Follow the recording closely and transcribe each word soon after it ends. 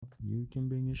you can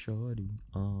bring your shorty.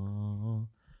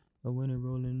 I wanna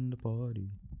roll in the party.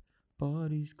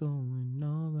 Party's going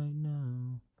on right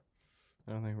now.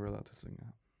 I don't think we're allowed to sing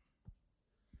that.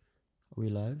 Are we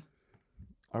live?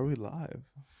 Are we live?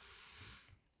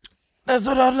 That's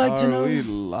what I'd like to know. Are we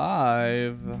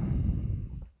live?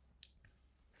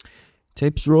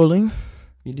 Tapes rolling.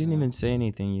 You didn't Yeah. even say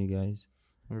anything, you guys.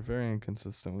 We're very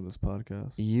inconsistent with this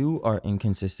podcast. You are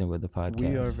inconsistent with the podcast.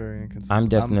 We are very inconsistent. I'm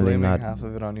definitely blaming not. half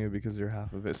of it on you because you're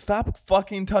half of it. Stop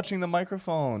fucking touching the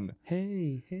microphone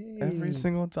Hey. every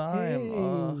single time.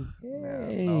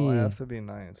 Man. No, I have to be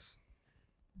nice.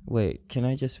 Wait, can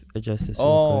I just adjust this?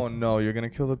 Oh real quick? no, you're gonna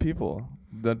kill the people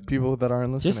that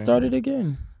aren't listening. Just start it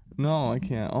again. No, I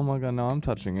can't. Oh my god, no, I'm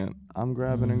touching it. I'm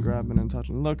grabbing and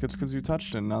touching. Look, it's because you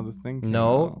touched it. Now the thing. Came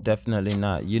No, out. definitely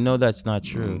not. You know that's not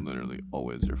true. Literally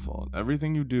always your fault.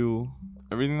 Everything you do,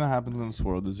 everything that happens in this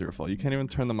world is your fault. You can't even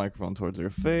turn the microphone towards your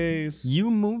face. You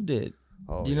moved it.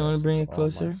 Oh, Do you want to bring it it's all my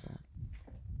closer? fault.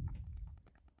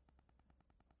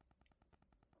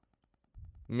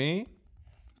 Me?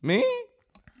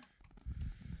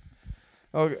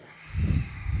 Okay.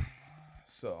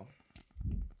 So.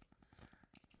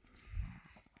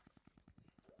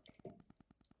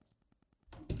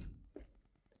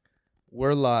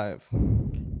 We're live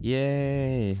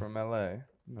Yay. from LA.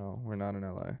 No, we're not in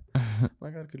LA. My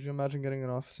god, could you imagine getting an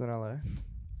office in LA?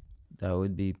 That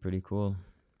would be pretty cool.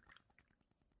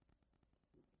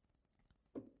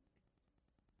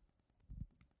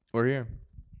 We're here.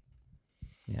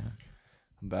 Yeah.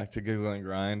 I'm back to Giggle and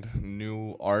Grind.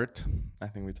 New art. I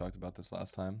think we talked about this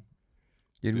last time.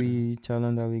 Did we tell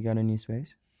them that we got a new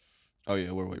space? Oh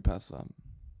yeah, we're way past that.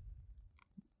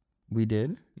 We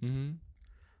did? Mm-hmm.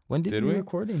 When did we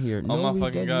record in here? Oh my we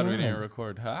fucking did god, we not. didn't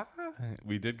record. Ha!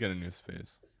 We did get a new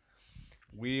space.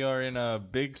 We are in a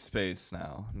big space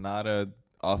now, not a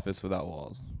office without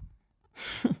walls.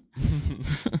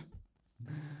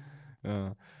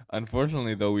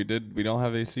 Unfortunately, though, we don't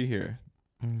have AC here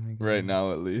Oh my God. right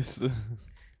now, at least.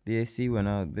 The AC went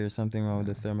out. There's something wrong with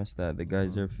the thermostat. The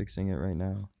guys are fixing it right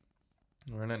now.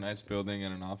 We're in a nice building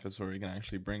in an office where we can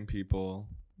actually bring people,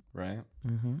 right?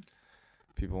 Mm-hmm.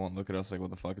 People won't look at us like, what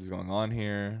the fuck is going on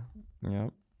here?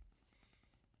 Yep.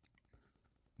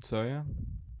 So, yeah.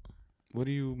 What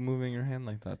are you moving your hand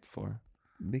like that for?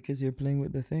 Because you're playing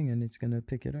with the thing and it's going to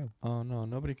pick it up. Oh, no.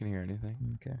 Nobody can hear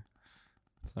anything. Okay.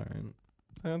 Sorry.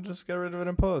 I'll just get rid of it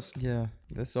in post. Yeah.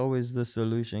 That's always the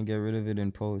solution. Get rid of it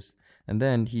in post. And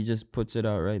then he just puts it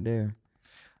out right there.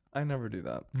 I never do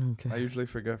that. Okay. I usually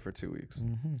forget for 2 weeks.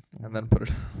 Mm-hmm. And then put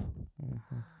it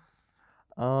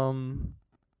Mm-hmm.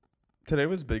 Today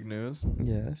was big news.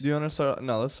 Yes. Do you want to start?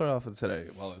 No, let's start off with today.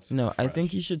 Well, it's No, I fresh.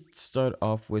 think you should start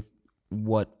off with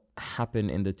what happened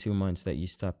in the 2 months that you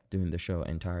stopped doing the show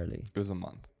entirely. It was a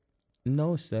month.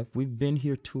 No, Steph, we've been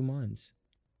here 2 months.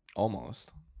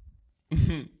 Almost.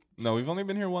 No, we've only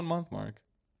been here 1 month, Mark.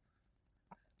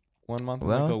 1 month and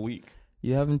Well, like a week.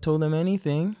 You haven't told them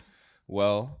anything.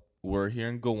 Well, we're here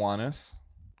in Gowanus,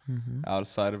 Mm-hmm.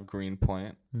 outside of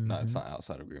Greenpoint. No, it's not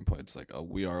outside of Greenpoint. It's like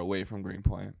we are away from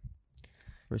Greenpoint.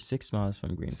 We're 6 miles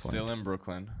from Greenpoint. Still in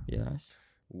Brooklyn. Yes.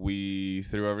 We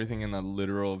threw everything in a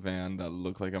literal van that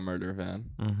looked like a murder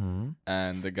van. Mm-hmm.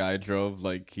 And the guy drove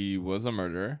like he was a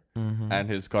murderer. Mm-hmm. And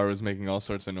his car was making all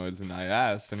sorts of noise. And I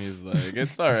asked, and he's like,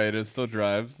 it's all right. It still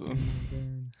drives. Oh my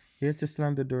God. He had to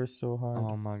slam the door so hard.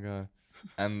 Oh, my God.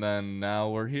 And then now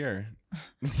we're here.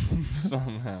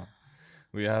 Somehow.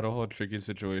 We had a whole tricky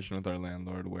situation with our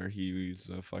landlord where he's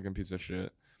a fucking piece of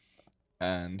shit.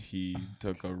 And he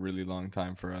took a really long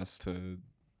time for us to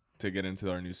get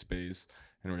into our new space.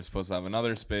 And we were supposed to have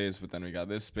another space, but then we got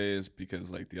this space because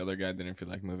like the other guy didn't feel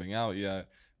like moving out yet.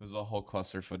 It was a whole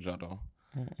cluster fajado.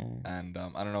 And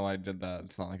I don't know why I did that.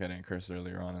 It's not like I didn't curse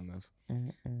earlier on in this.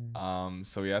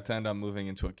 So we had to end up moving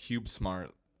into a Cube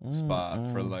Smart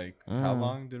spot for like how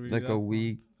long did we do Like that a for?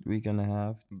 week and a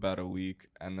half. About a week,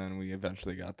 and then we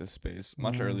eventually got this space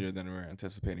much earlier than we were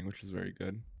anticipating, which was very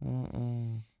good.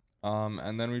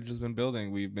 And then we've just been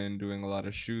building. We've been doing a lot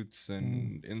of shoots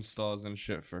and installs and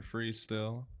shit for free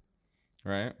still,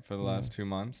 right? For the last 2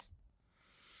 months.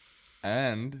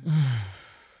 And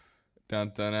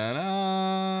dun, dun, dun,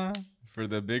 dun, for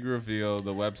the big reveal,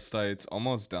 the website's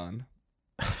almost done.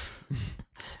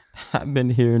 I've been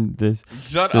hearing this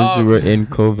Shut since up. we were in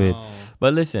COVID. No.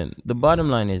 But listen, the bottom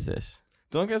line is this.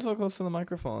 Don't get so close to the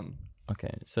microphone.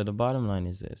 Okay, so the bottom line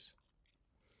is this.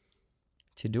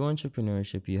 To do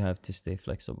entrepreneurship, you have to stay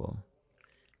flexible.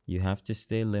 You have to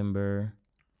stay limber.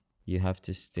 You have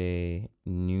to stay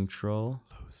neutral.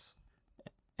 Loose.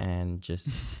 And just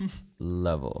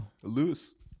level.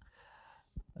 Loose,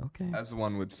 Okay. as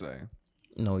one would say.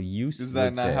 No, you Is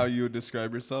that not how you would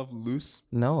describe yourself? Loose?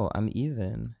 No, I'm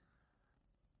even.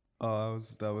 Oh,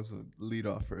 that was a lead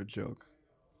off for a joke.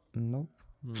 Nope.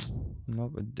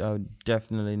 Nope. I would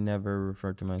definitely never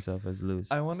refer to myself as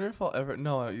loose. I wonder if I'll ever.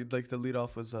 No, like the lead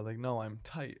off was like, no, I'm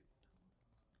tight.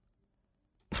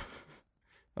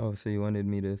 Oh, so you wanted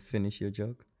me to finish your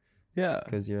joke? Yeah.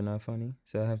 Because you're not funny?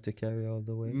 So I have to carry all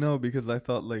the way? No, because I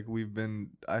thought like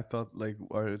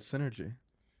our synergy.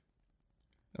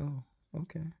 Oh,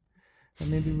 okay. And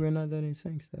maybe we're not that in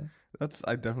sync, Steph.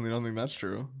 I definitely don't think that's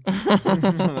true.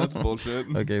 That's bullshit.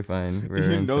 Okay, fine.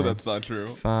 We're You know sync. that's not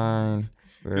true. Fine.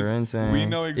 We're in sync. We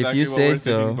know exactly if you what say we're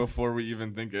so, thinking before we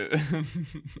even think it.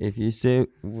 If you say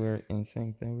we're in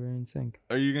sync, then we're in sync.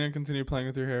 Are you gonna continue playing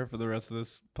with your hair for the rest of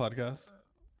this podcast?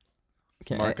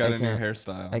 Mark out a new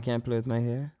hairstyle. I can't play with my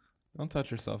hair. Don't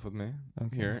touch yourself with me.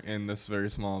 Okay. Here in this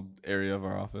very small area of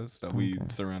our office that we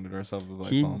surrounded ourselves with.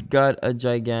 He got a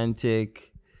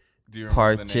gigantic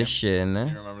partition. Do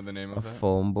you remember the name of it? A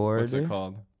foam board. What's it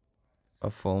called?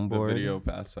 A foam board. The video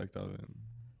aspect of it.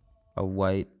 A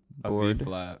white board. A V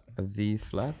flat. A V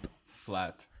flap.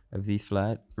 Flat. A V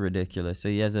flat. Ridiculous. So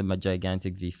he has a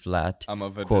gigantic V flat. I'm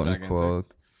a quote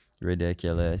unquote.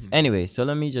 Ridiculous. Anyway, so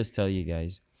let me just tell you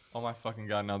guys. Oh my fucking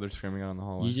god! Now they're screaming out in the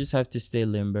hallway. You just have to stay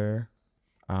limber,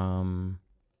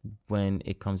 when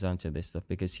it comes down to this stuff.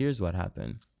 Because here's what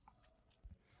happened.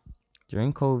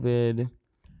 During COVID,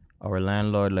 our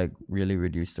landlord really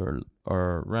reduced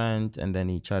our rent, and then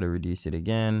he tried to reduce it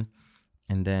again.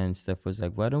 And then Steph was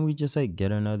like, why don't we just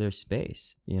get another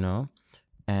space,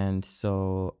 And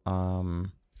so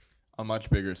a much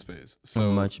bigger space.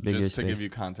 So a much bigger just to space. give you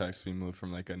context, we moved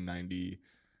from a 90,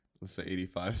 let's say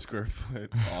 85 square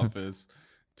foot office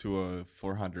to a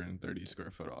 430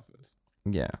 square foot office.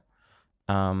 Yeah.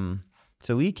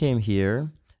 So we came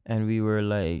here and we were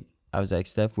like, I was like,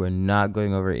 Steph, we're not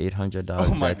going over $800.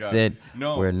 Oh my That's God. it.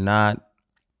 No, we're not.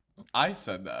 I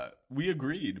said that. We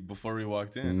agreed before we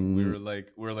walked in. We were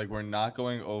like, we're not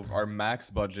going over. Our max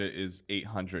budget is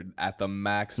 800 at the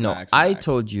max. No, max. I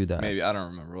told you that. Maybe I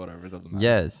don't remember. Whatever, it doesn't matter.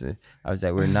 Yes, I was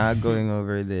like, we're not going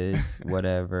over this,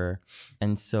 whatever.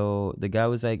 And so the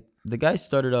guy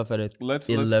started off at let's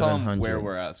tell him where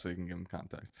we're at so you can give him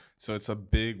context. So it's a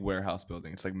big warehouse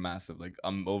building. It's massive,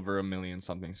 over 1 million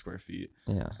something square feet.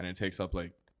 Yeah, and it takes up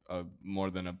more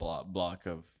than a block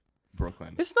of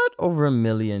Brooklyn. It's not over 1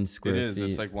 million square feet. It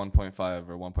is. It's 1.5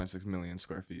 or 1.6 million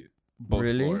square feet.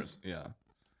 Both floors. Yeah.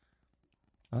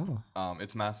 Oh.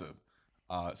 It's massive.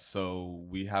 So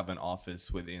we have an office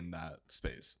within that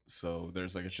space. So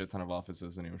there's a shit ton of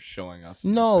offices, and he was showing us.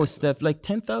 No, Steph,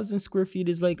 10,000 square feet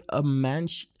is a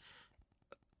mansion.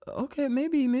 Okay,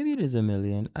 maybe it is 1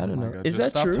 million. I don't know. God. Is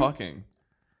that true? Stop talking.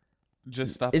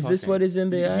 Just stop. Is this what is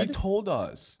in the ad? He told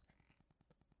us.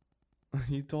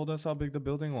 He told us how big the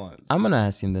building was. I'm gonna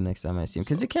ask him the next time I see him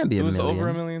because it can't be 1 million. It was over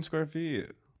 1 million square feet.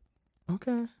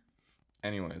 Okay.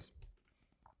 Anyways,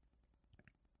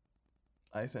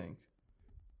 I think.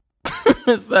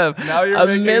 Steph, now you're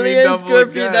 1 million square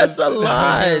feet. That's a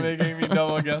lot. You're making me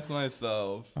double guess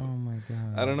myself. Oh my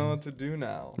god. I don't know what to do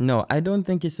now. No, I don't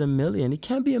think it's 1 million. It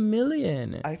can't be 1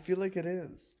 million. I feel like it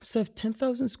is. Steph,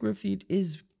 10,000 square feet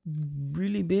is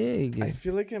really big. I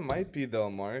feel like it might be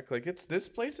though, Mark. This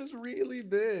place is really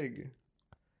big.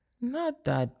 Not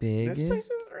that big. This place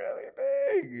is really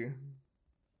big.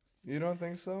 You don't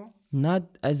think so?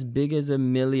 Not as big as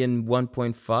 1 million,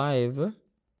 1.5.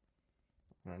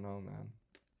 I don't know, man.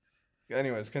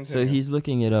 Anyways, continue. So he's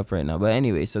looking it up right now. But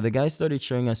anyway, so the guy started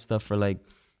showing us stuff for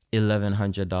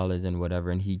 $1,100 and whatever,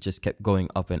 and he just kept going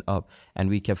up and up, and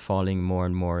we kept falling more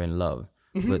and more in love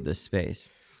with the space.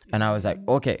 And I was like,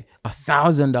 okay,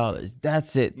 $1,000.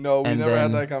 That's it. No, we and never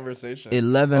had that conversation.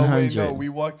 1,100. Oh, wait, no, we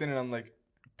walked in and I'm like,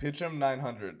 pitch him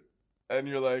 900. And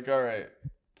you're like, all right,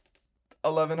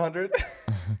 1,100?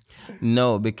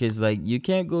 No, because you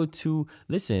can't go too.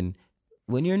 Listen,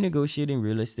 when you're negotiating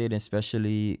real estate,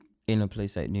 especially in a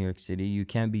place like New York City, you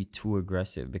can't be too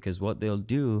aggressive because what they'll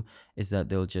do is that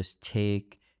they'll just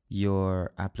take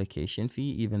your application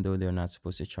fee, even though they're not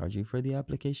supposed to charge you for the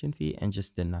application fee, and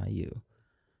just deny you.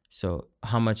 So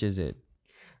how much is it?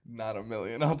 Not 1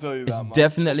 million, I'll tell you that much. It's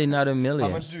definitely not 1 million.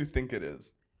 How much do you think it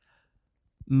is?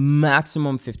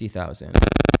 Maximum 50,000.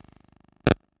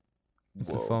 It's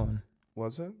a phone.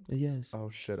 Was it? Yes. Oh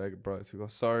shit, I brought it too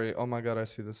close. Sorry. Oh my god, I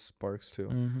see the sparks too.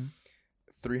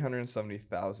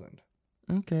 370,000.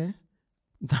 Okay.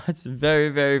 That's very,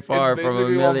 very far it's from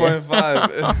 1 million.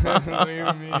 1.5. What do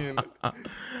you mean?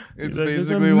 It's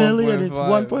basically 1 million.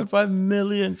 1.5. It's 1.5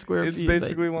 million square feet. It's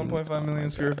basically 1.5 million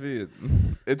square feet.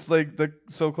 It's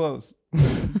so close.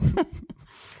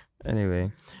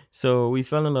 Anyway, so we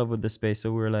fell in love with the space.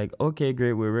 So we were like, okay,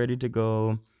 great, we're ready to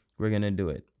go. We're gonna do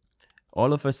it.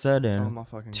 All of a Oh sudden, my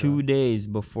fucking 2 days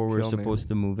before we're Kill me. supposed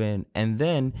to move in, and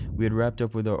then we had wrapped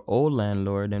up with our old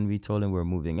landlord, and we told him we're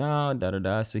moving out, da da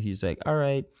da. So he's like, "All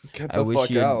right, Get I the wish fuck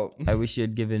you had, out. I wish you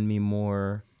had given me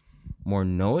more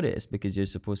notice because you're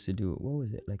supposed to do what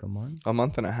was it, like a month?" A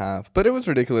month and a half. But it was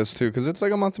ridiculous too, because it's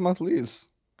like a month-to-month lease.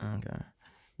 Okay.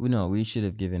 We should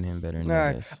have given him better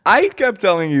Nah, notice. I kept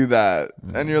telling you that,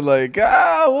 and you're like,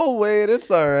 we'll wait. It's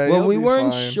all right. Well, you'll we be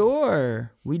weren't fine."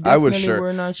 sure. We I was definitely sure.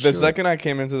 were not The sure. second I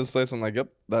came into this place, I'm like, yep,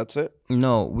 that's it.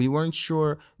 No, we weren't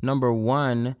sure. Number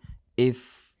one,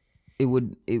 if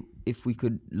if we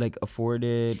could like afford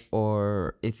it,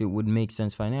 or if it would make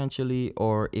sense financially,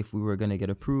 or if we were gonna get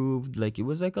approved. Like it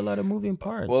was like a lot of moving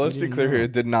parts. Well, We let's be didn't clear here. know.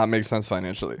 It did not make sense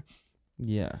financially.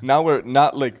 Yeah. Now we're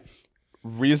not like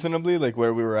reasonably like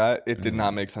where we were at. It did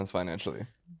not make sense financially.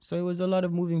 So it was a lot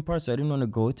of moving parts. So I didn't want to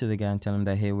go to the guy and tell him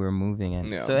that hey, we're moving. And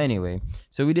Yeah. so anyway,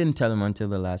 so we didn't tell him until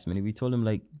the last minute. We told him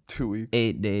like 2 weeks.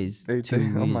 8 days, 8 2 days.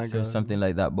 weeks, Oh my or God. something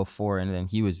like that before, and then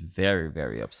he was very,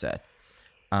 very upset.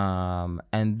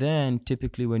 And then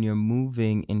typically when you're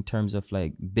moving in terms of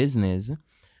like business,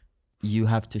 you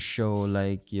have to show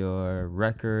like your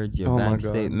records, your Oh my bank God.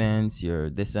 statements, your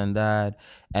this and that,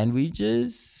 and we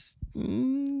just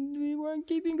we weren't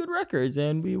keeping good records,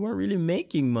 and we weren't really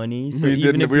making money. So We even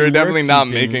didn't. if We were definitely not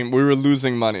keeping- making. We were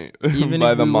losing money even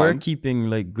by if the we were month. keeping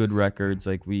like good records,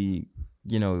 like we,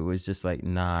 it was just like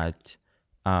not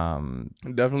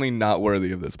Definitely not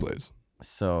worthy of this place.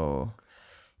 so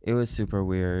it was super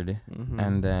weird. Mhm.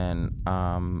 And then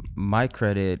my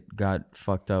credit got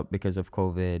fucked up because of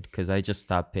COVID, because I just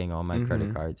stopped paying all my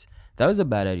credit cards. That was a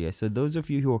bad idea. So those of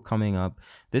you who are coming up,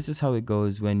 this is how it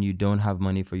goes when you don't have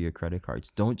money for your credit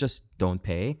cards. Don't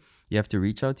pay. You have to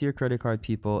reach out to your credit card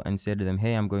people and say to them,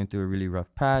 hey, I'm going through a really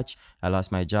rough patch. I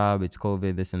lost my job. It's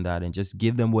COVID, this and that. And just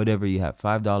give them whatever you have,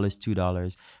 $5,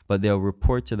 $2. But they'll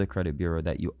report to the credit bureau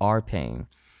that you are paying.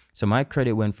 So my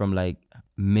credit went from like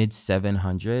mid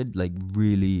 700, like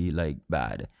really like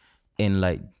bad, in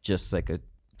like just like a 2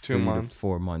 3 to months.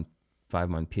 4 month, 5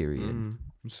 month period.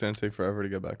 It's gonna take forever to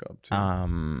get back up.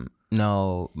 Too.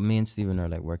 No, me and Steven are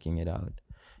like working it out.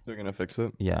 They're gonna fix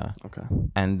it. Yeah. Okay.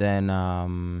 And then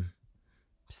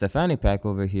Stephanie Pack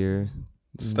over here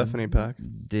Stephanie Pack.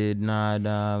 did not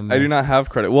I do not have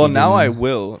credit. Well, He now I didn't-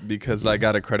 will because I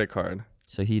got a credit card.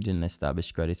 so he didn't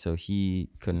establish credit, so he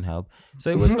couldn't help. So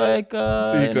it was like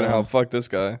So he couldn't help. Fuck this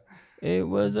guy. It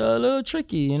was a little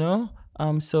tricky,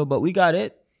 so but we got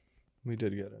it. We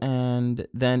did get it. And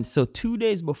then so 2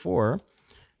 days before,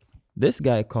 this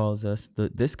guy calls us,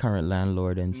 this current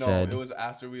landlord, and No, said, it was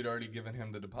after we'd already given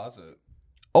him the deposit.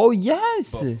 oh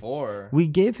yes, Before. we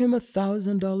gave him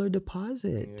 $1,000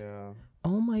 deposit. Yeah.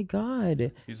 Oh my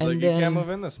God. He's And like, you then can't move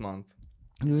in this month.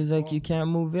 He was like, you can't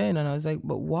move in. And I was like,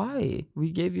 but why? We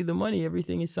gave you the money.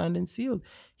 Everything is signed and sealed.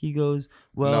 He goes,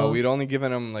 well, No, we'd only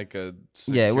given him like a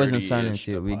yeah, it wasn't signed and security-ish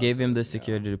sealed. We gave him the deposit, yeah.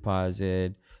 security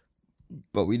deposit,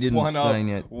 but we didn't One sign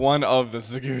it. one of the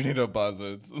security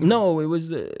deposits. No, it was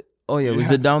the, oh yeah, it was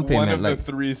the down payment. One of like, the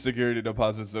 3 security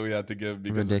deposits that we had to give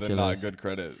because of the not Ridiculous. good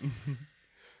credit.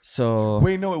 so,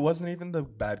 Wait, no, it wasn't even the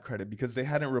bad credit because they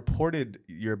hadn't reported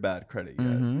your bad credit yet.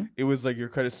 Mhm. It was like your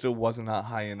credit still wasn't not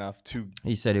high enough to.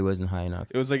 he said it wasn't high enough.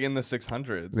 It was like in the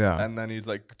 600s. Yeah. And then he's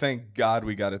like, "Thank God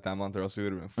we got it that month, or else we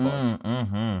would have been fucked."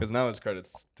 Because now his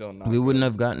credit's still not. We wouldn't good.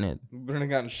 have gotten it. We wouldn't have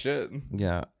gotten shit.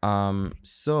 Yeah.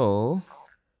 So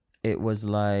it was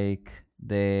like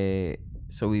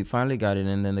so we finally got it,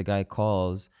 and then the guy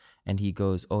calls and he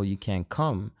goes, oh, you can't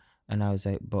come. And I was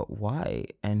like, but why?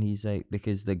 And he's like,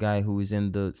 because the guy who is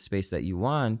in the space that you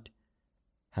want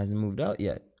hasn't moved out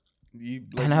yet. He,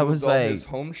 And I moved was all like- his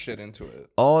home shit into it.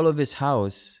 All of his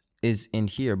house is in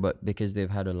here, but because they've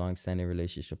had a long-standing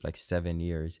relationship, like 7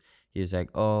 years, he's like,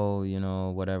 oh,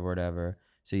 whatever.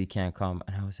 So you can't come.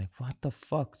 And I was like, what the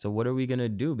fuck? So what are we gonna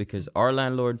do? Because our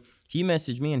landlord, he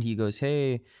messaged me and he goes,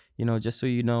 hey, just so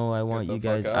you know, I want the you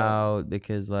guys fuck out. out.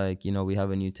 Because like, we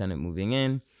have a new tenant moving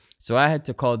in. So I had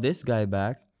to call this guy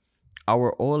back,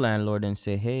 our old landlord, and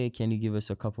say, hey, can you give us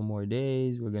a couple more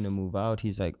days? We're gonna move out.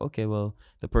 He's like, okay, well,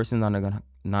 the person's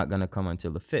not gonna come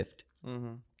until the 5th.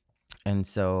 Mm-hmm. And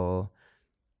so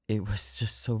it was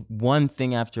just so one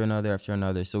thing after another.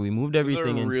 So we moved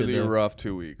everything It was into a really the rough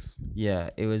 2 weeks yeah,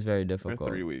 it was very or difficult.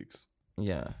 3 weeks.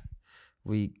 Yeah.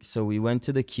 We went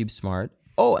to the Cube Smart.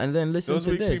 Oh, and then listen Those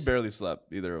to weeks this. we barely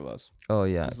slept, either of us. Oh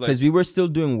yeah, It's because like- we were still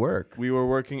doing work. We were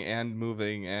working and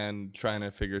moving and trying to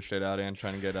figure shit out and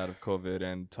trying to get out of COVID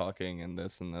and talking and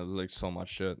this and that. Like so much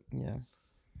shit. Yeah.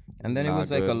 And then it Not was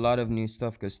like a good. lot of new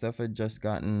stuff because stuff had just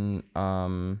gotten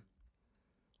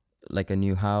like a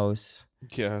new house,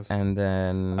 Yes. and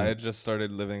then I had just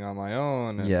started living on my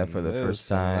own. And Yeah, for the this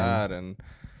first and time. that, and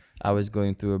I was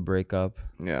going through a breakup,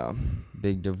 yeah.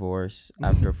 big divorce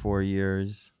after 4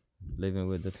 years living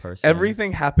with the person.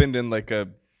 Everything happened in like a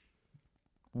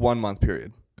 1 month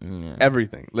period. Yeah.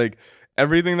 Everything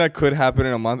that could happen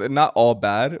in a month, and not all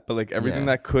bad, but like everything Yeah.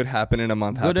 that could happen in a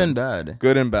month Good happened. and bad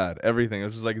Good and bad, everything. It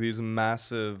was just like these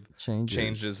massive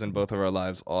changes. in both of our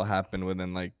lives all happened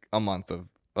within like a month,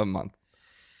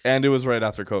 and it was right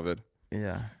after COVID.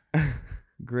 Yeah.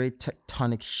 Great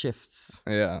tectonic shifts.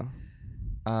 Yeah.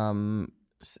 And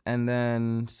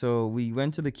then so we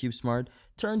went to the Cube Smart.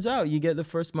 Turns out you get the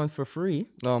first month for free.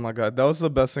 Oh my god, that was the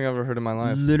best thing I've ever heard in my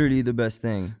life. Literally the best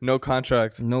thing. No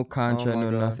contract. No contract, my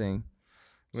no God. nothing.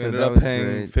 We So ended that up was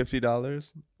paying great.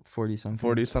 $50, 40 something.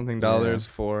 $40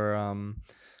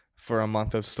 for a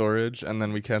month of storage, and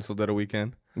then we canceled at a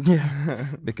weekend. Yeah.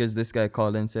 Because this guy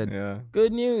called and said, Yeah.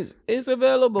 "Good news, it's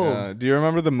available." Yeah. Do you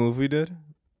remember the move we did,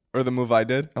 or the move I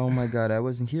did? Oh my God, I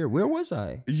wasn't here. Where was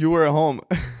I? You were at home,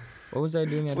 What was I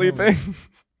doing at sleeping. home?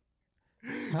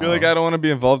 You're like, I don't want to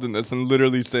be involved in this, and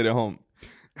literally stayed at home.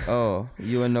 Oh,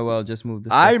 you and Noel just moved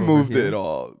the I stuff over moved here? it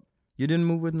all. You didn't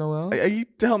move with Noel? He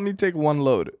helped me take one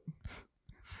load.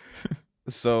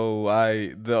 So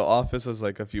the office was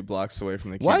like a few blocks away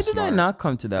from the Cube Why did I Smart. not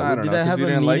come to that? I don't Did know, I 'cause have you a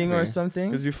didn't like meeting or me. something?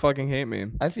 Because you fucking hate me.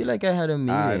 I feel like I had a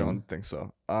meeting. I don't think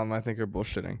so. I think you're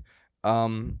bullshitting.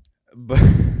 But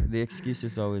The excuse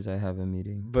is always I have a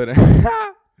meeting. but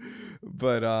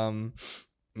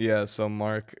yeah. So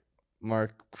Mark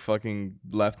fucking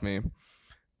left me,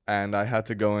 and I had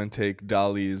to go and take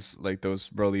dollies, like those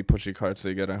Broly pushy carts that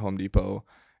you get at Home Depot,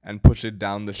 and push it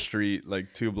down the street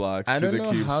like 2 blocks I to don't the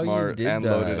know Cube how you Smart did and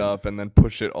load it that. up, and then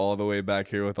push it all the way back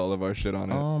here with all of our shit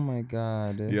on it. Oh my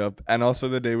God. Yep. And also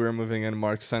the day we were moving in,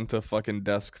 Mark sent a fucking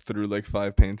desk through like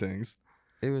 5 paintings.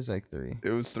 It was like 3. It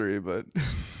was 3, but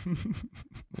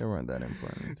They weren't that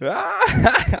important.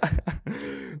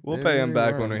 we'll They pay him really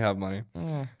back when weren't. we have money.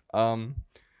 Oh.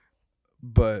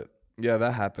 But yeah,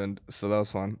 that happened. So that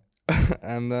was fun.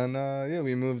 And then yeah,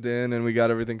 we moved in and we got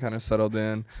everything kind of settled in.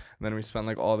 And then we spent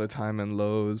like all the time in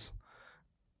Lowe's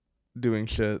doing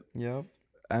shit. Yep.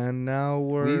 And now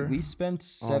we're We spent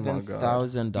Oh my God.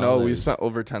 $7,000. No, we spent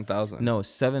over 10,000. No,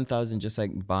 7,000 just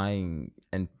like buying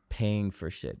and paying for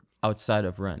shit outside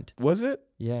of rent. Was it?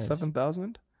 Yes.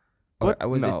 7,000? Or What?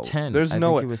 was No, it 10? there's I no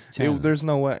think way. It was 10. There's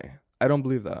no way. I don't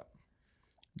believe that.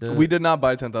 The- We did not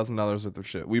buy $10,000 worth of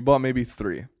shit. We bought maybe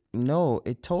 3. No,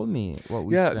 it told me what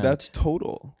we Yeah, spent. that's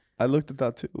total. I looked at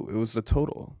that too. It was the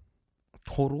total.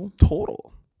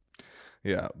 total.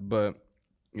 Yeah, but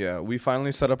yeah, we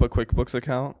finally set up a QuickBooks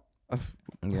account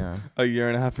Yeah. a year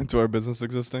and a half into our business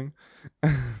existing.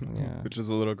 Yeah. Which is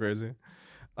a little crazy.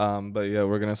 But yeah,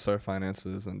 we're gonna start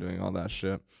finances and doing all that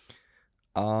shit.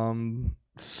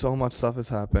 So much stuff has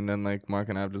happened, and like Mark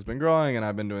and I have just been growing, and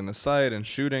I've been doing the site and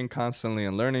shooting constantly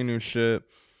and learning new shit,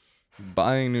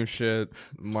 buying new shit.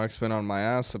 Mark's been on my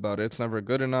ass about it's never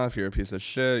good enough. You're a piece of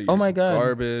shit. Oh You're my God.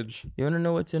 garbage. You want to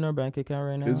know what's in our bank account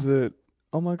right now? Is it?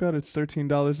 Oh my God, it's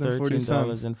 $13.40.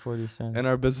 $13.40. In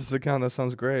our business account, that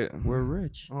sounds great. We're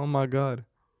rich. Oh my God.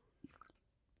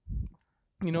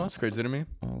 You know what's crazy to me?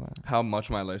 Oh, wow. How much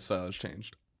my lifestyle has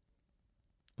changed.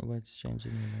 What's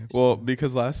changing your life? Well,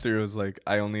 because last year it was like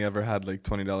I only ever had like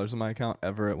 $20 in my account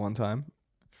ever at one time.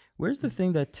 Where's the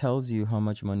thing that tells you how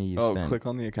much money you spent? Click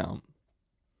on the account.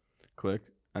 Click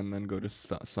and then go to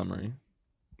summary.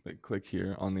 Like click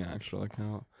here on the actual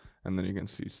account, and then you can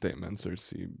see statements or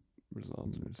see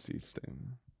results or see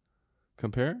statement.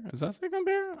 Compare? Does that say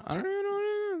compare? I don't even know what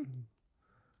it is.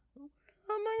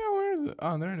 Oh my God, where is it?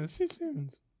 Oh, there it is. See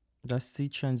statements. That's the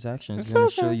transactions. It's It's gonna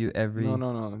okay. show you every.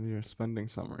 No. Your spending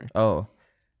summary. Oh.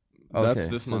 That's Okay,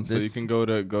 this so month. So you this- can go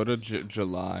to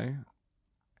July.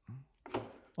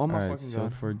 Oh my All right. fucking So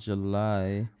God. for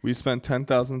July, We spent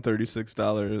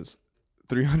 $10,036,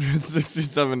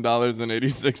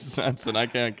 $367.86, and I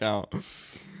can't count. oh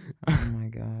my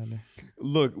God.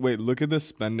 Look at the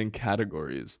spending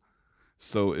categories.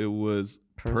 So it was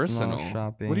personal.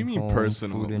 shopping. What do you mean home,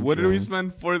 personal? food and What did we drink.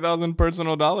 spend $4,000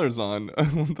 personal dollars on?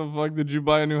 What the fuck? Did you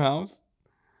buy a new house?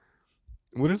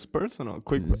 What is personal?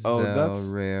 Quick. Oh, Zelle, that's.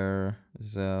 Rare, Oh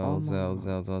Zelle, my Zelle, God.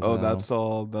 Zelle, Zelle. Oh, Zelle. that's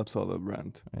all. That's all the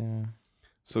rent. Yeah.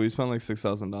 So we spent like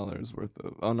 $6,000 worth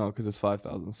of. Oh no, because it's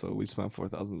 5,000. So we spent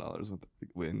 $4,000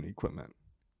 in equipment.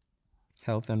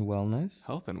 Health and wellness.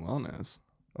 Health and wellness.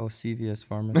 Oh, CVS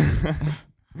pharmacy.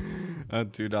 A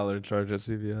 $2 charge at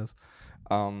CVS.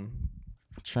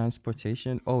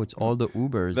 Transportation. Oh, it's all the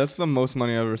Ubers. That's the most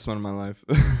money I've ever spent in my life.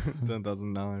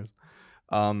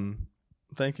 $10,000.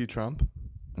 Thank you, Trump.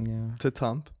 yeah. To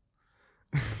Trump.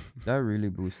 That really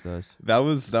boosts us. That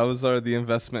was the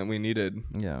investment we needed.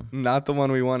 Yeah. Not the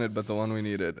one we wanted, but the one we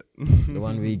needed. The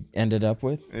one we ended up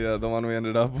with. Yeah, the one we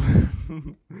ended up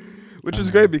with. Which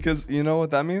is great because you know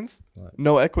what that means? What?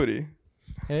 No equity.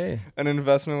 Hey. An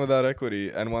investment without equity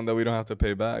and one that we don't have to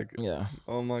pay back. Yeah.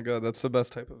 Oh my god, that's the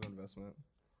best type of investment.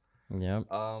 Yeah.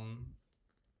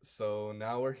 So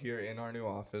now we're here in our new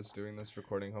office doing this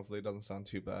recording. Hopefully it doesn't sound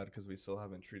too bad because we still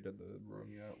haven't treated the room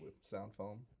yet with sound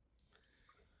foam.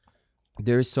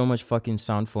 There's so much fucking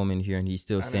sound foam in here, and he's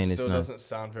still saying it it's still not. doesn't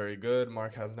sound very good.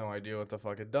 Mark has no idea what the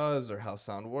fuck it does or how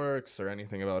sound works or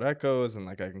anything about echoes, and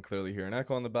like I can clearly hear an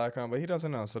echo in the background, but he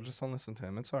doesn't know, so just don't listen to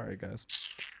him. It's alright, guys.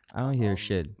 I don't hear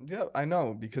shit. Yeah, I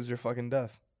know because you're fucking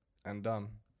deaf and dumb.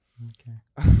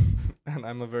 Okay. And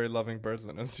I'm a very loving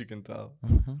person, as you can tell.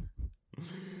 Mhm.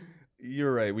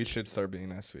 You're right. We should start being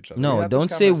nice to each other. No,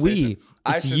 don't say we.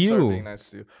 I It's should you. start being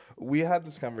nice to you. We had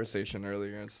this conversation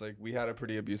earlier. It's like we had a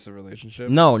pretty abusive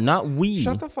relationship. No, not we.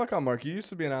 Shut the fuck up, Mark. You used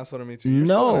to be an asshole to me too. You're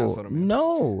still an No, asshole to me.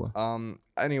 no.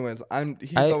 Anyways,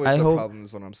 he's I always the hope problem.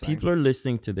 Is what I'm saying. People are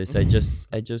listening to this. I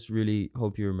just really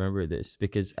hope you remember this,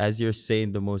 because as you're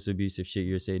saying the most abusive shit,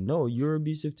 you're saying, no, you're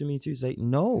abusive to me too. It's like,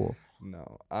 no.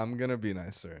 No, I'm gonna be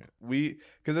nicer.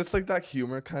 Because it's like that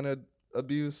humor kind of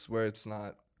abuse where it's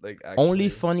not like actually, Only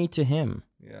funny to him.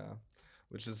 yeah,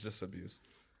 which is just abuse.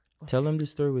 Tell him the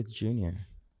story with Junior.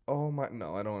 Oh my!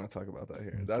 No, I don't want to talk about that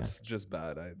here. Okay. That's just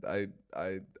bad.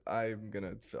 I'm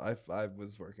gonna. I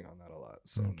was working on that a lot,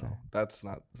 so Okay. no, that's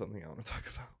not something I want to talk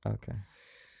about. Okay.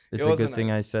 It's It a wasn't good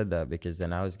thing I said that, because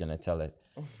then I was going to tell it.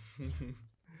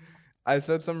 I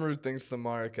said some rude things to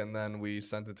Mark, and then we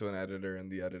sent it to an editor,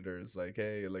 and the editor is like,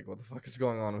 "Hey, like, what the fuck is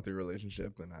going on with your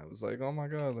relationship?" And I was like, "Oh my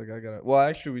god, like, I gotta." Well,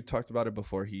 actually, we talked about it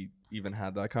before he even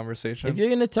had that conversation. If you're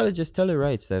going to tell it, just tell it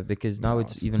right, Steph, because now No,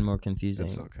 it's even more confusing.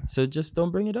 it's okay. So just don't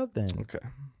bring it up then. Okay,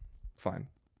 fine.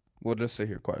 We'll just sit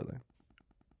here quietly.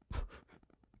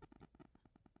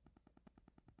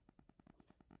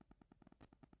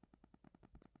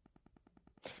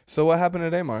 So what happened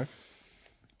today, Mark?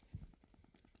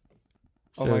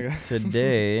 So Oh my god.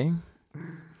 today,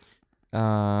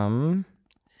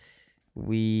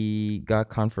 we got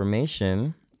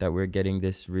confirmation that we're getting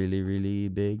this really, really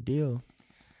big deal.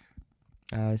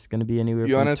 It's gonna be anywhere.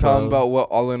 You want want to tell them about what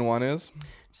all-in-one is?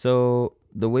 So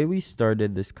the way we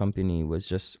started this company was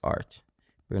just art.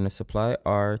 We're gonna supply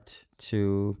art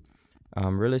to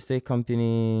real estate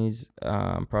companies,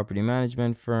 property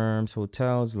management firms,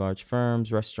 hotels, large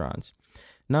firms, restaurants.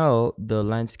 Now the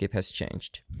landscape has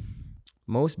changed.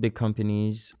 Most big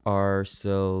companies are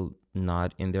still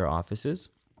not in their offices,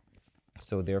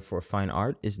 so therefore fine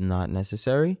art is not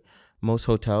necessary. Most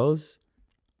hotels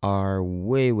are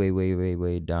way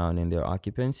down in their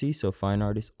occupancy, so fine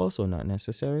art is also not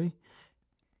necessary.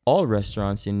 All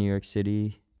restaurants in New York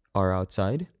City are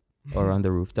outside or on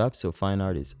the rooftop, so fine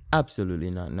art is absolutely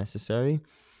not necessary.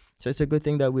 So it's a good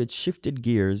thing that we had shifted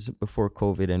gears before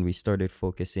COVID and we started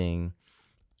focusing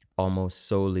almost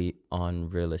solely on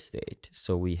real estate.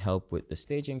 So we help with the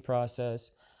staging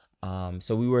process.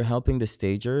 So we were helping the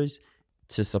stagers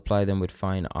to supply them with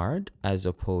fine art as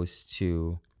opposed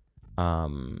to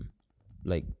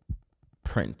like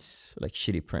prints, like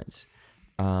shitty prints.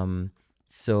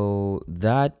 So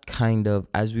that kind of,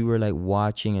 as we were like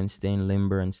watching and staying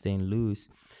limber and staying loose,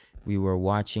 we were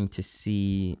watching to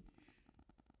see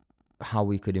how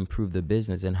we could improve the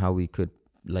business and how we could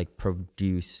like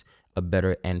produce a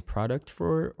better end product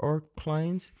for our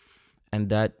clients. And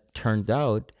that turned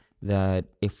out that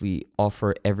if we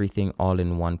offer everything all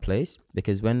in one place,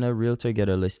 because when a realtor get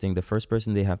a listing, the first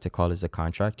person they have to call is a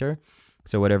contractor.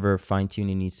 So whatever fine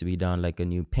tuning needs to be done, like a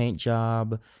new paint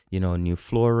job, new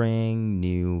flooring,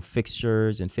 new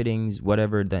fixtures and fittings,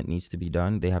 whatever that needs to be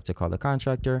done, they have to call the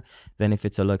contractor. Then if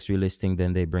it's a luxury listing,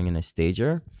 then they bring in a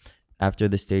stager. After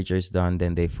the stager is done,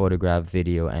 then they photograph,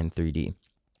 video, and 3D.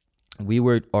 We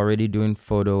were already doing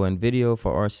photo and video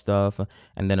for our stuff.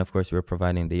 And then, of course, we were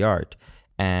providing the art.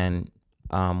 And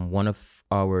one of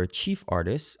our chief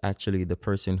artists, actually the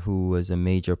person who was a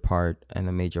major part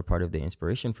of the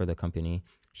inspiration for the company,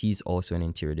 he's also an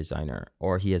interior designer,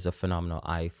 or he has a phenomenal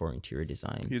eye for interior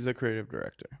design. He's a creative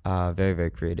director. Very, very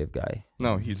creative guy.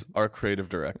 No, he's our creative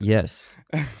director. Yes.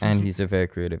 And he's a very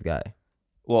creative guy.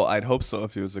 Well, I'd hope so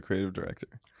if he was a creative director.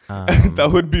 That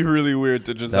would be really weird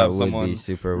to just have someone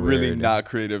super really weird. not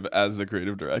creative as the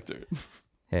creative director.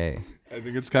 Hey. I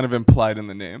think it's kind of implied in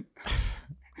the name.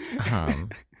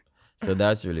 So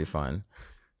that's really fun.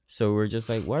 So we're just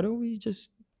like, why don't we just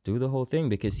do the whole thing?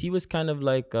 Because he was kind of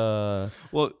like well,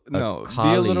 no, be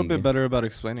a little colleague. bit better about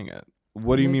explaining it.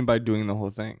 What do you mean by doing the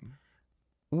whole thing?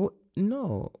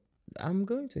 No, I'm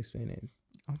going to explain it.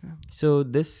 Okay. So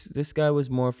this guy was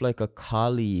more of like a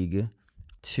colleague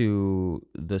to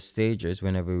the stagers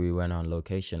whenever we went on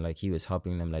location. Like he was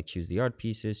helping them like choose the art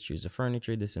pieces, choose the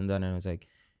furniture, this and that. And I was like,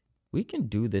 we can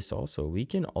do this also. We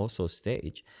can also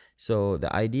stage. So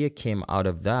the idea came out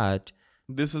of that.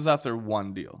 This is after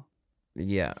one deal.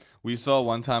 Yeah. We saw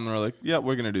one time and we're like, yeah,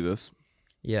 we're gonna do this.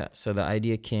 Yeah. So the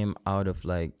idea came out of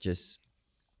like just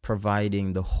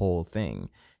providing the whole thing.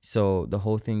 So the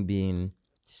whole thing being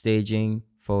staging,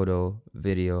 photo,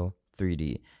 video,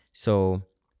 3D. So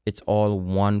it's all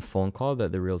one phone call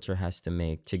that the realtor has to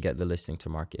make to get the listing to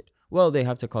market. Well, they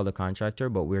have to call the contractor,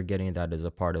 but we're getting that as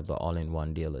a part of the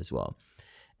all-in-one deal as well.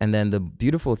 And then the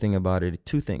beautiful thing about it,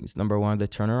 two things. Number one, the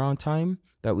turnaround time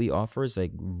that we offer is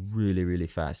like really, really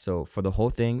fast. So for the whole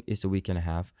thing, it's a week and a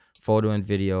half. Photo and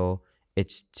video,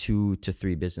 it's 2 to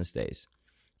 3 business days.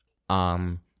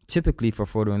 Typically for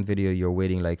photo and video, you're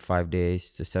waiting like 5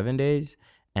 days to 7 days.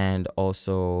 And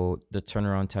also the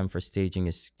turnaround time for staging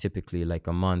is typically like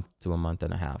a month to a month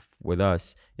and a half. With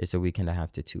us, it's a week and a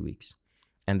half to 2 weeks.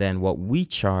 And then what we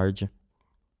charge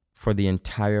for the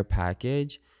entire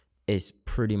package is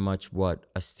pretty much what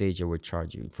a stager would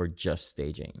charge you for just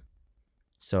staging.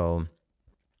 So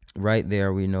right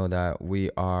there, we know that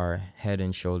we are head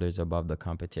and shoulders above the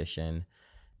competition.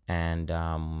 And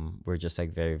we're just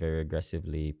like very, very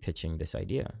aggressively pitching this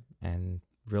idea. And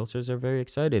realtors are very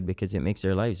excited because it makes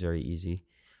their lives very easy,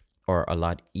 or a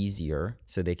lot easier,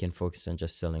 so they can focus on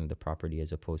just selling the property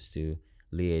as opposed to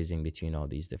liaising between all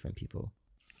these different people.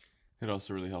 It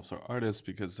also really helps our artists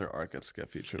because their art gets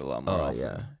featured a lot more often.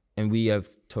 Yeah. And we have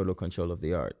total control of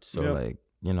the art. So Yep. like,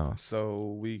 you know.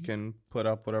 So we can put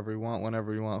up whatever we want,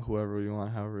 whenever we want, whoever we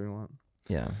want, however we want.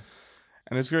 Yeah.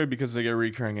 And it's great because they get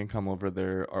recurring income over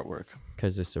their artwork.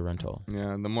 Because it's a rental.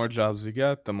 Yeah, the more jobs we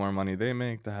get, the more money they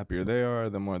make, the happier they are,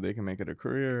 the more they can make it a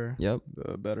career. Yep.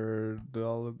 The better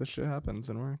all of this shit happens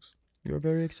and works. You're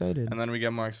very excited. And then we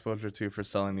get more exposure too for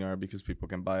selling the art because people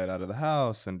can buy it out of the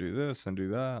house and do this and do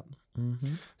that.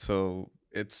 Mm-hmm. So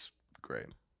it's great.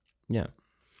 Yeah.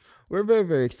 We're very,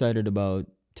 very excited about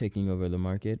taking over the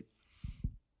market.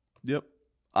 Yep.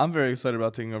 I'm very excited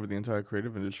about taking over the entire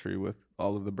creative industry with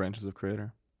all of the branches of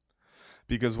creator.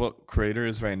 Because what creator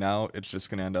is right now, it's just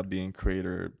going to end up being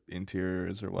creator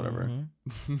interiors or whatever.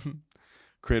 Mm-hmm.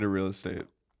 Creator real estate.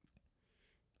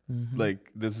 Mm-hmm. Like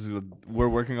we're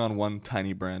working on one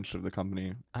tiny branch of the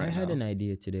company. I had an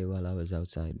idea today while I was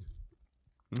outside.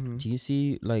 Mm-hmm. Do you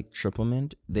see like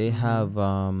Triplement? They have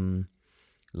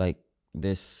like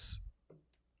this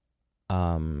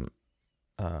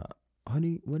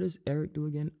what does Eric do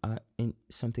again? In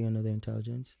something another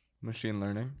intelligence? Machine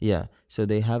learning. Yeah. So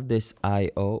they have this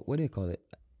IO. What do you call it?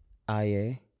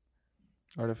 IA.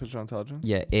 Artificial intelligence.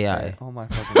 Yeah, AI. Oh my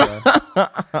fucking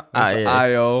god.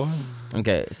 IO.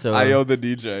 Okay, so IO the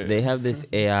DJ. They have this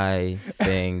AI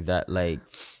thing that like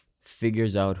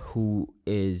figures out who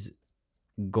is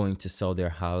going to sell their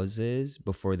houses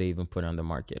before they even put on the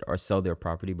market, or sell their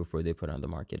property before they put on the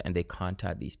market, and they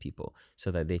contact these people so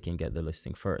that they can get the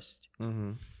listing first.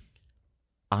 Mm-hmm.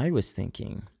 I was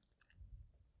thinking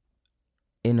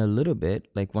in a little bit,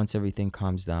 like once everything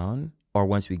calms down or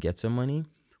once we get some money,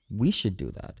 we should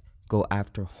do that. Go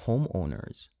after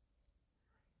homeowners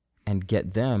and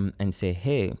get them and say,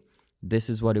 hey, this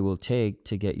is what it will take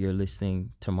to get your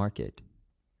listing to market.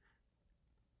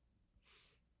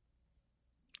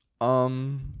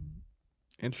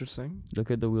 Interesting. Look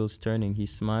at the wheels turning.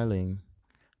 He's smiling.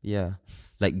 Yeah.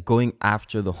 Like going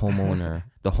after the homeowner,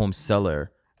 the home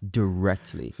seller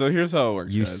directly. So here's how it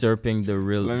works. Usurping the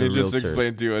real. Let me just realtors.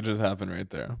 explain to you what just happened right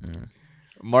there.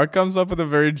 Mark comes up with a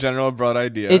very general, broad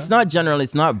idea. It's not general.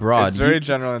 It's not broad. It's very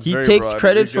general. It's he very takes broad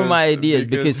credit for my ideas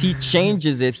because he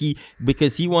changes it.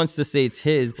 Because he wants to say it's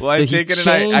his. Well, so I take it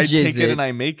and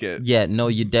I make it. Yeah, no,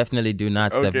 you definitely do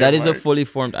not, Steph. Okay, that is Mark. a fully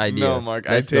formed idea. No, Mark,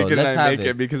 Let's I take go. it and Let's I have make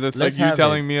it because it's Let's like you have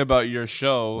telling it. me about your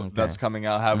show Okay. that's coming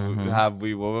out. Have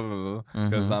we?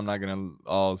 Because I'm not gonna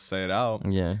all say it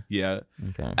out. Yeah. Yeah.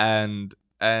 Okay. And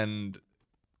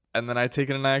then I take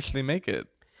it and I actually make it.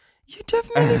 You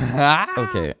definitely.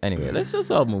 Okay. Anyway, let's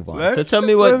just all move on. Let's So tell me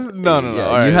just- what. let's- no. Yeah, All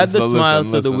you right, had the so smile,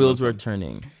 listen, so the listen, wheels were listen.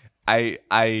 turning. I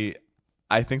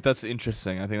think that's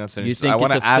interesting. I think that's You interesting. think I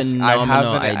want it's to a ask. I have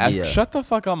phenomenal an idea. Shut the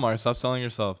fuck up, Mar. Stop selling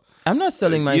yourself. I'm not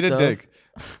selling myself. Eat a dick.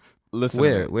 Listen.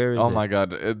 Where? to me. Where is oh it? my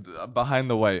god! Behind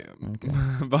the white. Okay.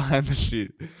 Behind the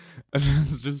sheet.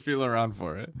 just feel around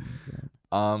for it.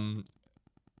 Okay.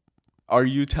 Are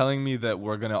you telling me that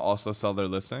we're gonna also sell their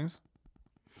listings?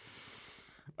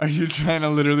 Are you trying to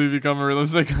literally become a real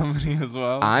estate company as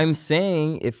well? I'm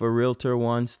saying if a realtor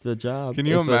wants the job, Can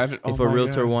you imagine? if Oh a my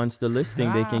realtor God. wants the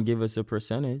listing, they can give us a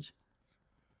percentage.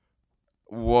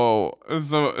 Whoa.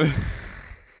 So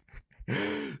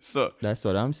so That's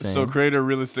what I'm saying. so creator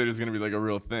real estate is gonna be like a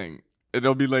real thing.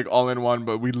 It'll be like all in one,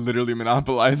 but we literally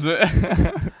monopolize it.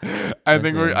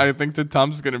 I think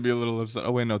Tatum's gonna be a little upset.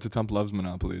 Oh wait, no, Tatum loves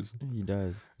monopolies, He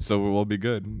does. so we'll be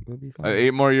good. We'll be fine.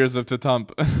 8 more years of Tatum.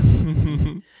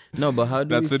 No, but how do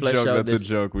That's we a flesh joke. out That's this? a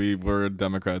joke. We're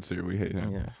Democrats here. We hate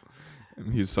him. Yeah.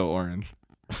 He's so orange.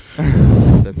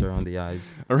 Except around the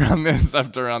eyes.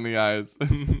 Except around the eyes.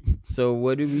 So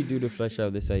what do we do to flesh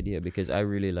out this idea? Because I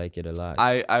really like it a lot.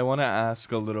 I want to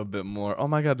ask a little bit more. Oh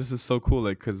my god, this is so cool!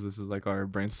 Like, cause this is like our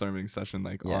brainstorming session,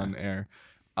 like Yeah. on air.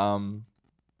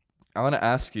 I want to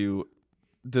ask you,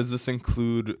 does this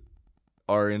include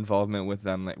our involvement with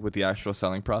them, like with the actual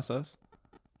selling process?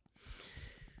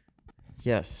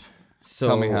 Yes. So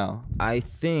Tell me how. I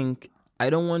think I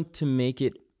don't want to make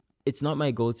it. It's not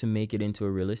my goal to make it into a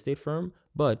real estate firm,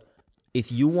 but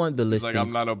if you want the He's listing, like,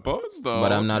 I'm not opposed though.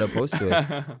 but I'm not opposed to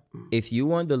it. If you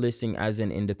want the listing as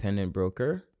an independent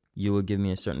broker, you will give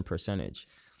me a certain percentage.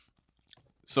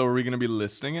 So are we gonna be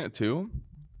listing it too?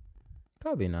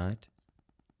 Probably not.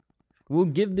 We'll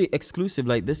give the exclusive.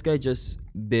 Like this guy just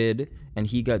bid and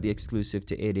he got the exclusive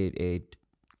to 888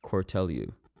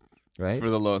 Cortelu, right? For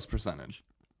the lowest percentage.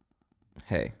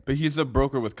 Hey, But he's a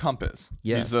broker with Compass.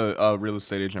 Yes. He's a real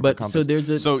estate agent but for Compass. so there's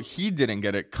a So he didn't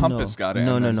get it. Compass got it.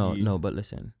 No, and no, then no, he- no. But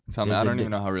listen, Tell me, there's I a don't di-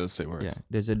 even know how real estate works. Yeah,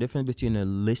 there's a difference between a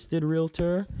listed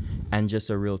realtor and just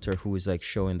a realtor who is like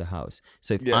showing the house.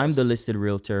 So if I'm Yes. the listed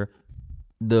realtor,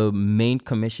 the main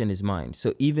commission is mine.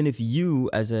 So even if you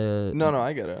as a No,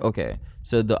 I get it. okay,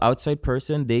 so the outside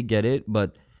person they get it,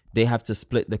 but they have to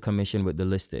split the commission with the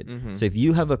listed. Mm-hmm. So if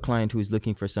you have a client who's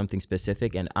looking for something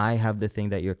specific and I have the thing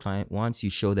that your client wants, you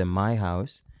show them my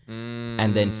house,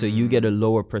 and then so you get a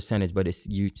lower percentage, but it's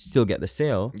you still get the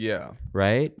sale, Yeah.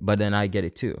 right? But then I get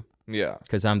it too Yeah.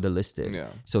 because I'm the listed. Yeah.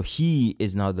 So he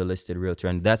is now the listed realtor,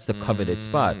 and that's the coveted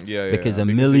spot. Yeah, because yeah. a Because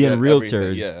you million get everything,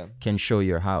 realtors yeah. can show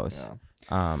your house.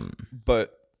 Yeah.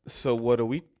 But so what are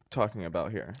we talking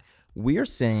about here? We are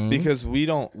saying Because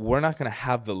we're not gonna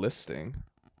have the listing.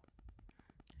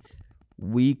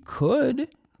 we could,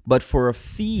 but for a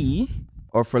fee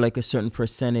or for like a certain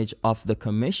percentage of the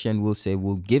commission, we'll say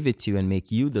we'll give it to you and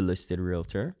make you the listed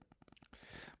realtor.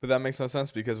 But that makes no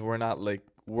sense because we're not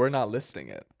listing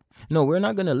it. No, we're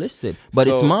not gonna list it, but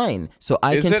it's So, mine. So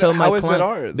I is can it- tell my how is it client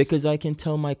ours? because I can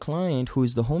tell my client who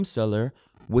is the home seller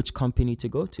which company to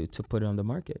go to put it on the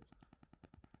market.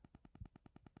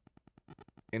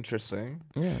 Interesting.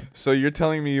 Yeah. So you're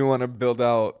telling me you want to build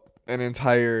out an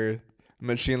entire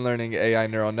machine learning AI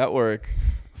neural network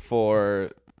for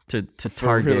To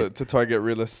target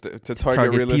real estate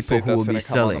real estate that's going to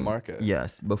come on the market.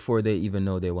 Yes, before they even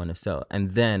know they want to sell.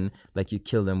 And then like you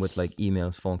kill them with like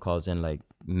emails, phone calls, and like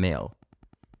mail.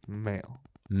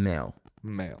 Mail.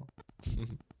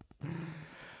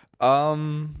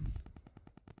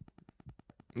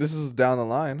 This is down the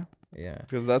line Yeah.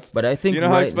 because that's. But I think You know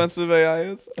how right- expensive AI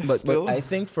is. But Still? I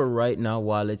think for right now,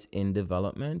 while it's in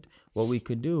development, what we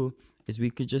could do is we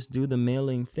could just do the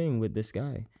mailing thing with this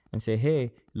guy and say,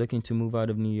 hey, looking to move out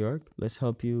of New York, let's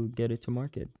help you get it to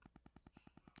market.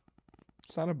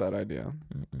 It's not a bad idea.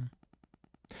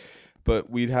 But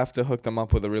we'd have to hook them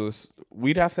up with a realist.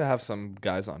 We'd have to have some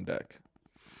guys on deck.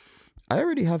 I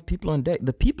already have people on deck.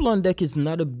 The people on deck is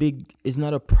not a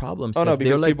problem. Oh no, Steph. because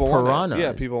They're like people want piranhas. it.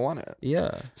 Yeah, people want it.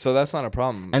 Yeah. So that's not a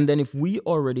problem. And then if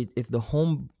the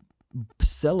home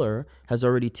seller has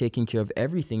already taken care of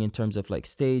everything in terms of like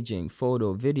staging,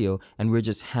 photo, video, and we're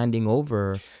just handing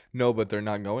over. No, but they're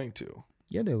not going to.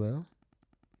 Yeah, they will.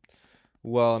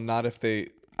 Well, not if they.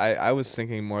 I was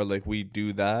thinking more like we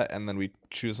do that and then we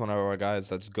choose one of our guys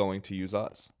that's going to use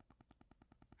us.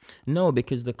 No,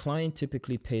 because the client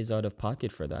typically pays out of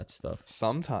pocket for that stuff.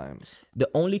 Sometimes. The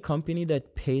only company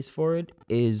that pays for it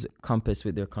is Compass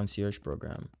with their concierge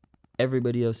program.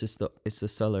 Everybody else is the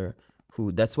seller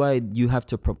who. That's why you have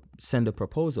to send a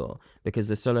proposal, because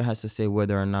the seller has to say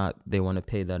whether or not they want to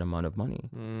pay that amount of money.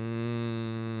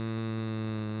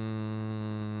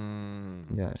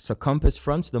 Yeah. So Compass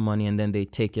fronts the money and then they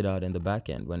take it out in the back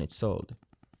end when it's sold.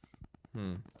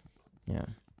 Yeah.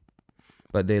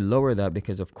 But they lower that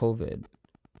because of COVID.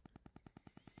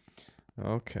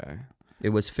 Okay. It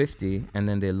was 50 and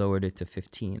then they lowered it to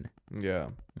 15. Yeah.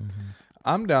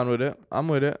 I'm down with it. I'm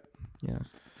with it. Yeah.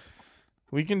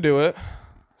 We can do it.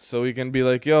 So we can be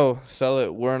like, yo, sell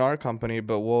it. We're in our company,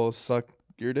 but we'll suck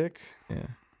your dick. Yeah.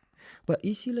 But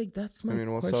you see, like, that's my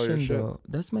we'll sell your question, shit. though.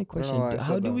 That's my know question. why I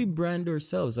How said do that. we brand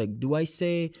ourselves? Like, do I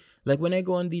say, like, when I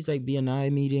go on these, like,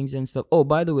 BNI meetings and stuff, oh,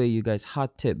 by the way, you guys,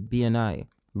 hot tip, BNI,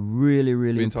 Really,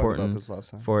 really We talked about important this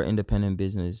last time. for independent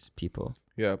business people.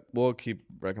 Yeah, we'll keep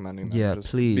recommending that. Yeah, Just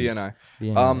please. BNI.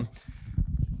 BNI.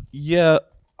 Yeah,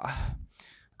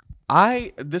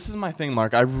 this is my thing,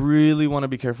 Mark. I really want to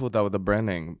be careful with that with the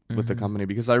branding with the company,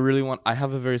 because I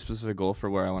have a very specific goal for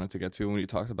where I wanted to get to when we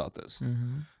talked about this.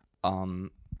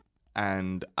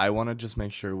 And I want to just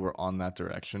make sure we're on that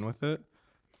direction with it.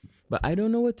 But I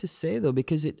don't know what to say though,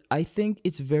 because I think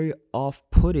it's very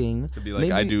off-putting To be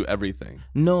like, I do everything.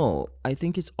 No, I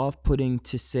think it's off-putting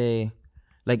to say,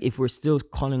 like, if we're still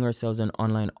calling ourselves an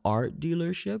online art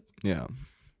dealership, Yeah.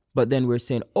 but then we're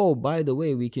saying, oh, by the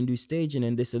way, we can do staging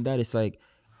and this and that. It's like,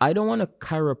 I don't want a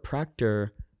chiropractor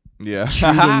Yeah.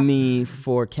 treating me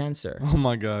for cancer. Oh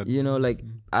my God. You know, like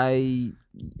I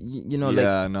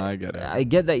get it. I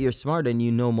get that you're smart and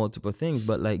you know multiple things,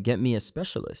 but like, get me a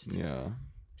specialist. Yeah.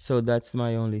 So that's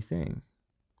my only thing.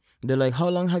 They're like, how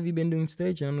long have you been doing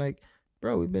staging? I'm like,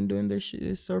 bro, we've been doing this shit.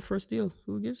 It's our first deal.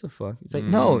 Who gives a fuck? It's like,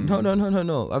 no.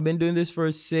 I've been doing this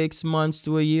for 6 months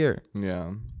to a year.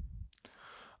 Yeah.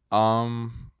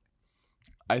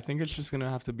 I think it's just gonna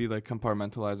have to be like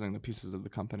compartmentalizing the pieces of the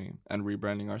company and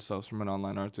rebranding ourselves from an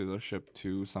online art dealership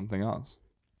to something else.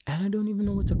 And I don't even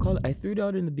know what to call it. I threw it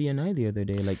out in the BNI the other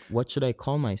day. Like, what should I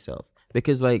call myself?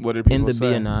 Because like What did people in the say?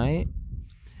 BNI,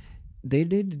 they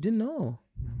didn't know.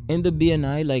 In the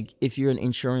BNI, like if you're an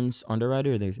insurance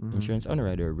underwriter, there's insurance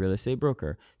underwriter, real estate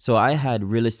broker. So I had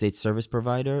real estate service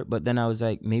provider, but then I was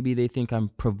like, maybe they think I'm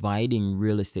providing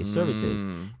real estate services.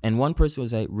 And one person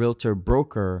was like realtor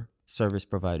broker service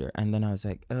provider. And then I was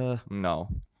like, No.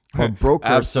 or broker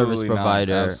service Absolutely not.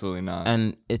 provider. Absolutely not.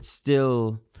 And it's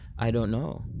still, I don't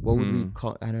know. What would we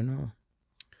call, I don't know.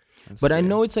 But I see.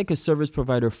 know it's like a service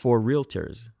provider for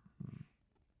realtors.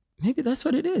 Maybe that's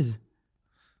what it is.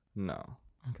 No.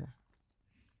 Okay.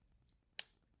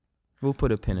 We'll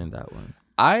put a pin in that one.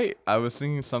 I was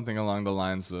thinking something along the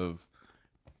lines of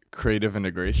creative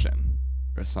integration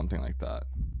or something like that.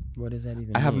 What does that even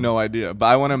mean? I have no idea, but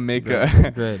I want to make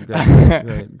Great.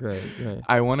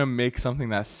 I want to make something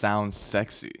that sounds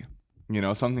sexy. You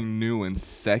know, something new and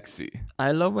sexy.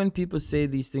 I love when people say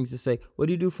these things to say, what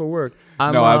do you do for work?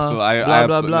 I'm No, absolutely. I blah,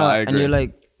 absolutely, blah, no, blah. I And agree. you're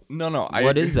like, No, I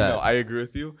What agree. is that? No, I agree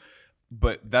with you.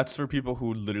 But that's for people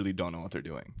who literally don't know what they're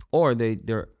doing. or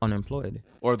they're unemployed.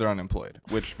 Or they're unemployed,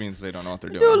 which means they don't know what they're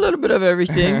doing. Do a little bit of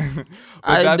everything.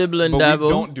 I dibble and dabble.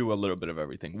 We don't do a little bit of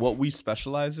everything. What we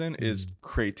specialize in is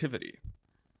creativity.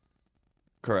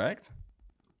 Correct?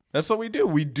 That's what we do.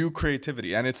 We do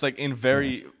creativity. And it's like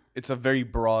it's a very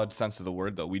broad sense of the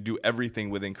word, though. We do everything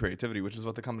within creativity, which is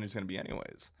what the company's going to be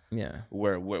anyways. Yeah.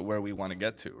 Where we want to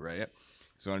get to, right?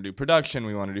 So we want to do production,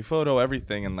 we want to do photo,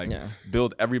 everything, and like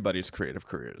build everybody's creative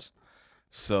careers.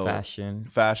 So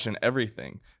fashion,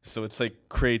 everything. So it's like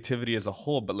creativity as a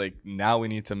whole, but like now we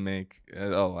need to make.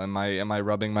 Am I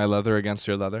rubbing my leather against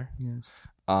your leather? Yes.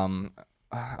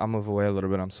 I'll move away a little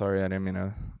bit. I'm sorry, I didn't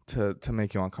mean to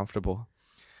make you uncomfortable.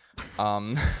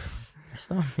 It's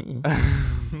not me.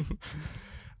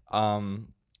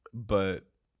 But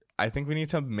I think we need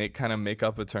to make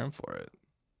up a term for it.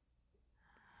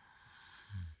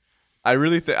 I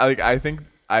really think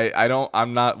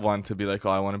I'm not one to be like, oh,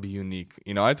 I want to be unique.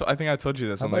 You know, I think I told you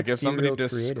this. How I'm like, about if somebody serial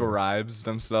creator? describes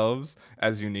themselves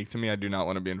as unique to me, I do not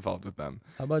want to be involved with them.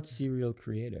 How about serial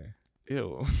creator?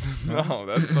 Ew. No,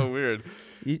 that's so weird.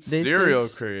 Serial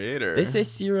creator. They say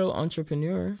serial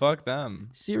entrepreneur. Fuck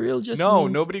them. Serial just No,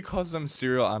 means, nobody calls them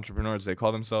serial entrepreneurs. They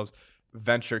call themselves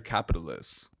venture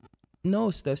capitalists.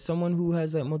 No, Steph. Someone who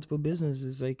has like multiple businesses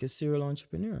is like a serial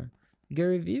entrepreneur.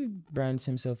 Gary Vee brands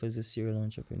himself as a serial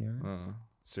entrepreneur.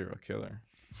 Serial killer.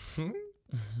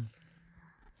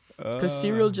 Because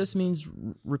serial just means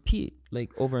repeat,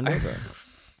 like over and over.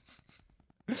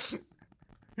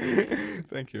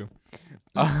 Thank you.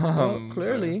 Well,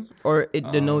 clearly, or it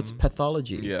denotes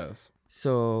pathology. Yes.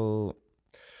 So,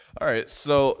 all right.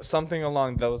 So something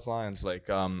along those lines, like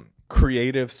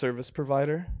creative service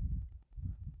provider.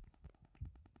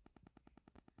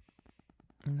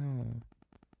 no.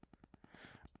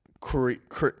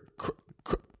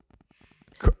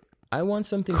 I want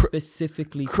something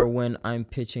specifically for when I'm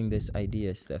pitching this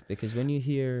idea, Steph, because when you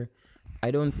hear,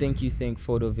 I don't think you think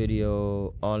photo,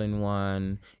 video, all in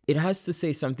one. It has to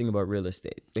say something about real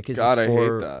estate because God, it's I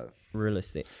for hate that. real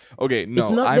estate. Okay, no,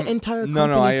 it's not the entire company.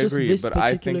 No, I it's just agree, this but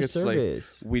I particular think it's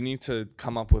service. like we need to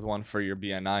come up with one for your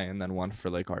BNI and then one for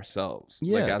like ourselves,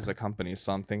 like Yeah. as a company.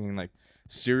 So I'm thinking like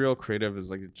serial creative is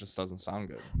like, it just doesn't sound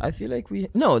good. I feel like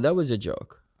no, that was a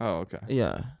joke. Oh, okay.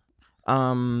 Yeah.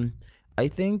 I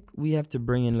think we have to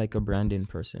bring in like a branding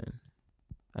person.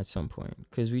 at some point,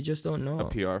 because we just don't know. A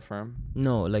PR firm.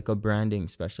 No, like a branding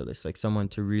specialist, like someone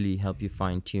to really help you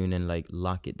fine tune and like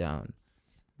lock it down.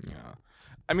 Yeah.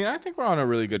 I mean, I think we're on a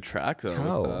really good track though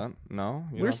How? with that. No,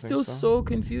 you We're don't think still so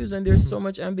confused, and there's so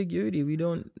much ambiguity. We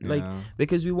don't like, Yeah.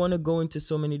 because we want to go into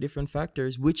so many different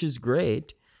factors, which is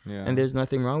great. Yeah. And there's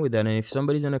nothing wrong with that. And if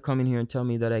somebody's gonna come in here and tell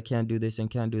me that I can't do this and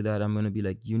can't do that, I'm gonna be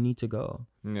like, you need to go.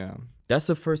 Yeah. That's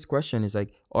the first question. Is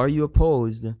like, are you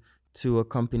opposed to a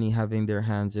company having their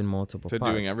hands in multiple To pots?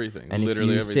 doing everything. And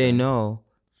literally if you everything. say no,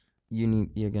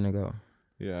 you're gonna go.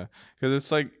 Yeah. Because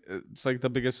it's like the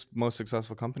biggest, most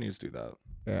successful companies do that.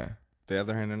 Yeah. They have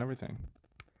their hand in everything.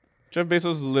 Jeff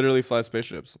Bezos literally flies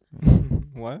spaceships.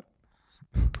 What?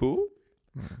 Who?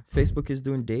 Facebook is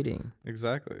doing dating.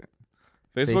 Exactly.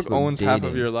 Facebook Facebook owns half of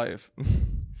dating. your life.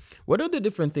 What are the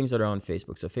different things that are on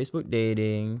Facebook? So Facebook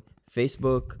dating,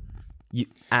 Facebook,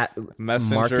 at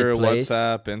Messenger, Marketplace,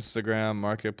 WhatsApp, Instagram,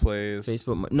 Marketplace,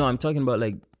 Facebook. No, I'm talking about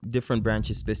like different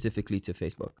branches specifically to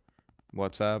Facebook.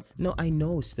 WhatsApp. No, I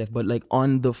know, Steph, but like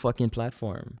on the fucking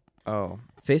platform. Oh.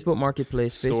 Facebook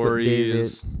Marketplace, Facebook David.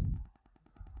 Stories.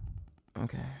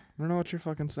 Okay. I don't know what you're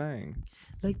fucking saying.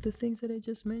 Like the things that I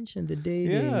just mentioned, the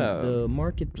dating, Yeah. the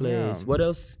marketplace. Yeah. What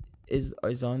else is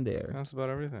on there? That's about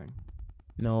everything.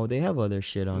 No, they have other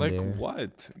shit on Like there.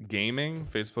 what? Gaming?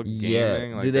 Facebook Yeah.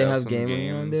 gaming? Like Do they have some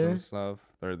gaming on games there? and stuff?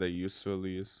 Or they used to at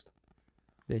least.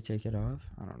 They take it off.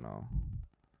 I don't know.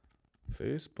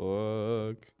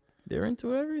 Facebook. They're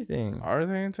into everything. Are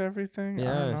they into everything? I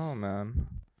don't Yes. know, man.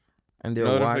 And they're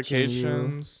watching you.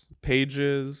 Notifications,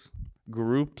 pages,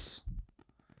 groups,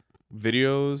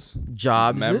 videos,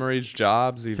 Jobs. memories,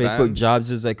 jobs, events. Facebook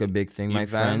jobs is like a big thing. My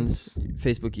friends. Events.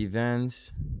 Facebook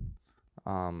events.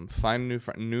 Find new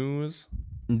news.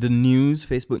 The news.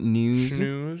 Facebook news.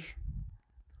 Snooze.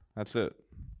 That's it.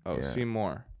 Oh, Yeah. see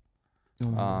more.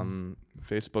 Oh.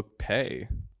 Facebook Pay.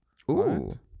 Ooh.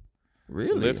 what?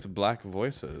 Really? Lift Black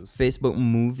Voices. Facebook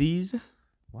movies.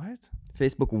 What?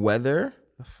 Facebook weather.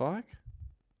 The fuck?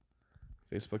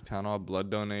 Facebook Town Hall blood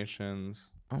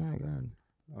donations. Oh my god.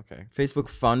 Okay. Facebook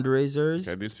fundraisers.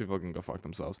 Okay, these people can go fuck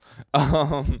themselves.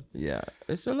 Yeah,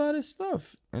 it's a lot of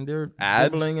stuff, and they're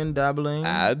Ads? dibbling and dabbling.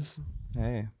 Ads.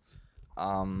 Hey.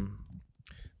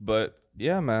 But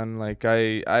yeah, man, like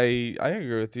I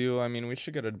agree with you. I mean, we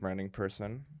should get a branding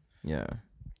person. Yeah.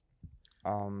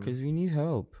 Um, Because we need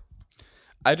help.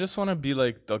 I just want to be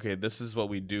like, okay, this is what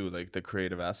we do, like the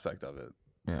creative aspect of it.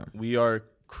 Yeah. We are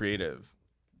creative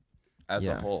as a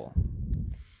Yeah. whole.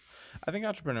 I think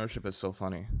entrepreneurship is so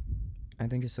funny. I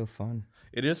think it's so fun.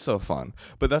 It is so fun.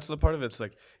 But that's the part of it. It's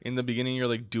like in the beginning, you're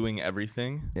like doing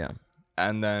everything. Yeah.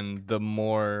 And then the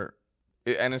more,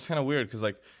 and it's kind of weird because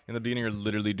like in the beginning, you're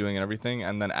literally doing everything.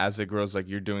 And then as it grows, like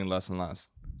you're doing less and less.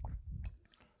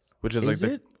 Which is like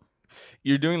it?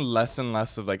 You're doing less and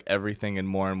less of like everything and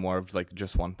more of like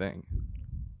just one thing.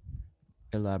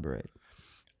 Elaborate.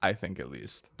 I think at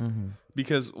least. Mm-hmm.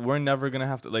 Because we're never going to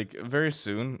have to like very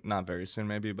soon, not very soon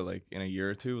maybe, but like in a year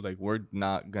or two, like we're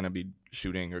not going to be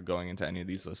shooting or going into any of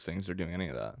these listings or doing any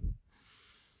of that.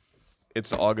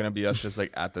 It's all going to be us just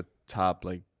like at the top,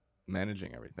 like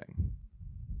managing everything.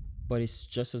 But it's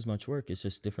just as much work. It's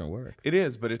just different work. It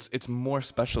is, but it's more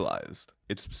specialized.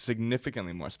 It's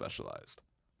significantly more specialized.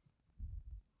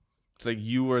 It's like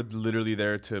you were literally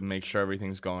there to make sure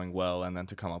everything's going well and then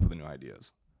to come up with new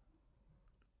ideas.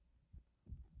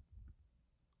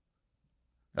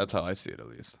 That's how I see it, at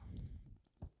least.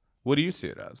 What do you see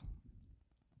it as?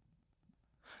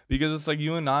 Because it's like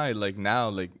you and I, like now,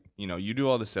 like, you know, you do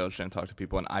all the sales shit and talk to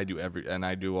people, and I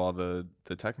do all the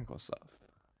technical stuff.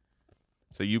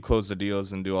 So you close the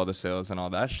deals and do all the sales and all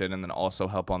that shit, and then also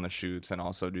help on the shoots and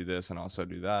also do this and also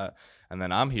do that. And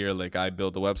then I'm here, like I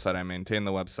build the website, I maintain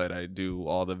the website, I do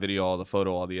all the video, all the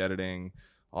photo, all the editing,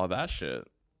 all that shit.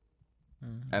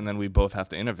 Mm-hmm. And then we both have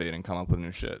to innovate and come up with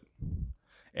new shit.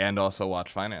 And also watch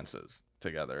finances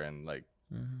together and like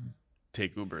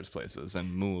take Ubers places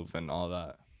and move and all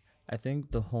that. I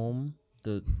think the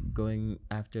going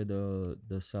after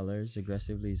the sellers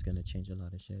aggressively is gonna change a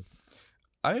lot of shit.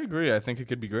 I agree. I think it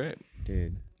could be great.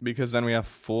 Dude. Because then we have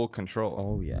full control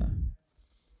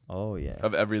Oh yeah.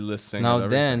 of every listing. Now of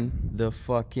then everything. the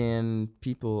fucking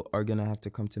people are gonna have to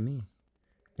come to me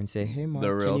and say, hey Mark, The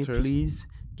can you realtors? please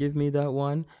give me that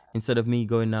one? Instead of me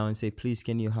going now and say, please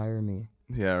can you hire me?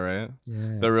 Yeah, right?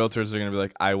 Yeah. The realtors are going to be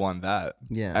like, I want that.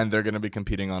 Yeah. And they're going to be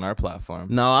competing on our platform.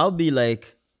 Now I'll be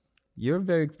like, you're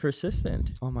very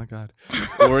persistent. Oh my God.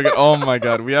 Oh my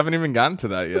God. We haven't even gotten to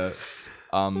that yet.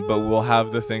 But we'll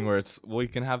have the thing where we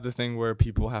can have the thing where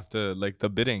people have to like the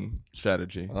bidding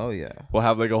strategy. Oh yeah. We'll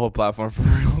have like a whole platform for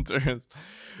realtors.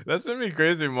 That's gonna be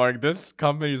crazy, Mark. This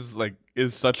company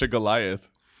is such a Goliath.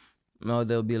 No,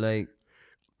 they'll be like,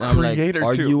 I'm Creator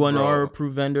like, are too, you on bro. our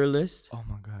approved vendor list? Oh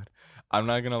my god. I'm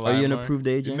not gonna lie. Are you an Mark. approved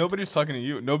agent? Nobody's talking to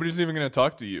you. Nobody's even gonna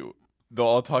talk to you. They'll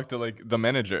all talk to like the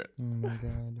manager. Oh my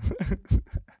god.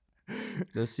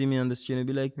 They'll see me on the street and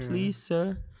be like, please,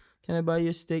 sir, can I buy you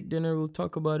a steak dinner? We'll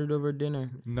talk about it over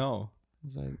dinner. No.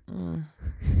 It's like,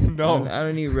 No. I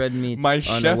don't need red meat My on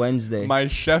chef, a Wednesday. My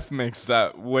chef makes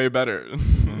that way better.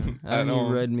 I don't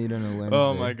need red meat on a Wednesday.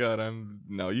 Oh my god,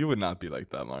 no, you would not be like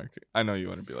that, Mark. I know you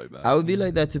wouldn't be like that. I would be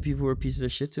like that to people who are pieces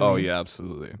of shit to me. Oh yeah,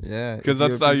 absolutely. Yeah. Because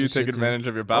if that's you're a how piece you of take shit to me- advantage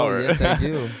of your power. Oh, yes, I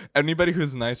do. Anybody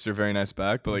who's nice, you're very nice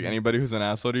back. But like anybody who's an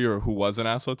asshole to you or who was an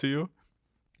asshole to you,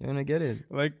 You want to get it.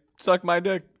 like suck my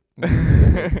dick.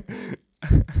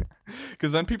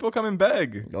 Because then people come and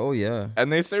beg. Oh, yeah.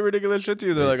 And they say ridiculous shit to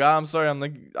you. They're like, I'm sorry. I'm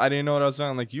like, I didn't know what I was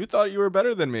saying. I'm like, you thought you were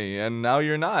better than me. And now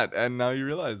you're not. And now you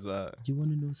realize that. You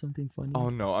want to know something funny? Oh,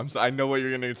 no. I know what you're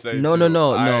going to say. No, too.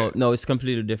 no. It's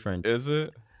completely different. Is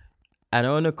it? I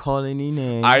don't want to call any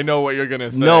names. I know what you're going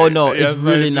to say. No, Yes, it's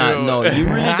really I not. do. No, you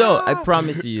really don't. I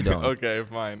promise you don't. Okay,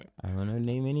 fine. I don't want to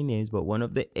name any names, but one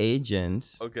of the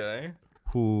agents Okay.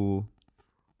 who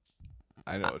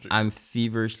I know what you're I'm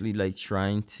feverishly like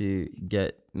trying to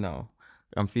get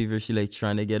I'm feverishly like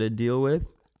trying to get a deal with.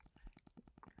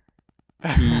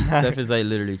 Steph is like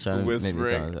literally trying to maybe tell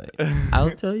whispering. me, like,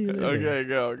 I'll tell you later. Okay,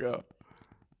 go.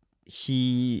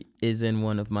 He is in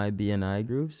one of my BNI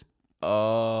groups.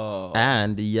 Oh.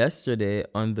 And yesterday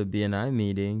on the BNI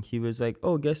meeting, he was like,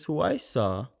 oh, guess who I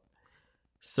saw?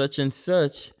 Such and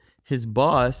such. His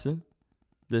boss,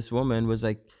 this woman, was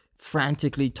like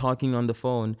frantically talking on the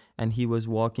phone, and he was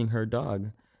walking her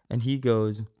dog. And he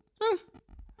goes,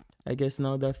 I guess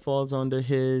now that falls under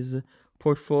his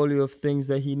portfolio of things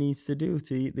that he needs to do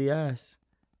to eat the ass.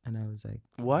 And I was like,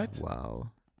 What?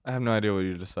 wow. I have no idea what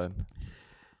you just said.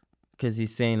 Because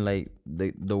he's saying like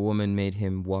the woman made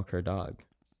him walk her dog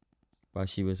while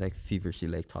she was like feverishly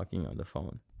like talking on the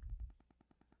phone.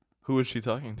 Who was she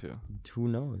talking to? Who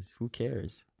knows? Who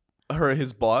cares?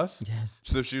 His boss? Yes.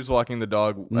 So she was walking the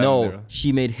dog. and No,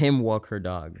 she made him walk her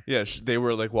dog. Yeah, they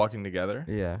were like walking together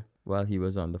Yeah, while he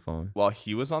was on the phone. while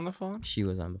he was on the phone. She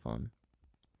was on the phone.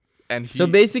 And So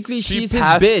basically, she she's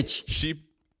passed- his bitch.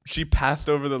 She passed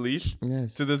over the leash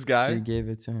Yes. to this guy. She gave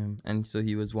it to him, and so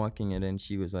he was walking it, and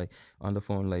she was like on the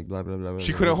phone, like blah blah blah.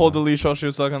 She couldn't hold the leash while she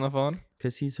was stuck on the phone.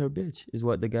 because he's her bitch. Is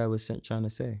what the guy was trying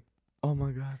to say. Oh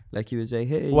my god! Like he was like,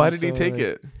 hey. Why you did he saw, take like-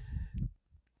 it?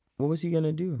 What was he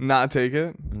gonna do? Not take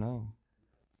it? No.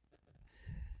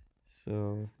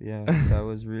 So yeah, that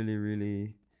was really,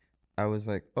 really. I was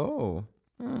like, oh,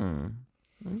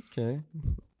 okay.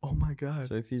 Oh my god!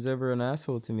 So if he's ever an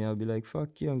asshole to me, I'll be like,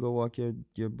 fuck you, and go walk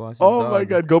your boss's Oh dog. my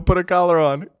god! Go put a collar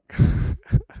on.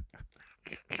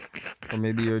 Or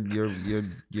maybe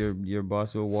your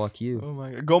boss will walk you. Oh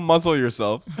my god! Go muzzle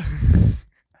yourself.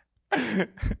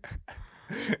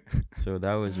 So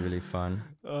that was really fun.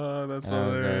 Oh, that's And I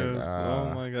was like, hilarious!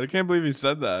 Oh my god! I can't believe he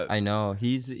said that. I know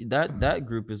he's that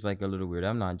group is like a little weird.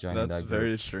 I'm not joining That's that group.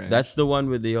 very strange. That's the one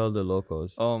with all the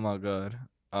locals. Oh my god.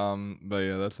 But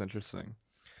yeah, that's interesting.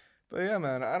 But yeah,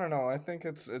 man, I don't know. I think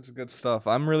it's good stuff.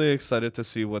 I'm really excited to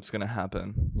see what's gonna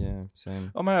happen. Yeah,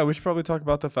 same. Oh my god, we should probably talk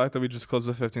about the fact that we just closed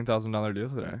a $15,000 deal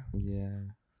today. Yeah.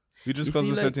 We just You closed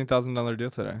see, a like- $15,000 deal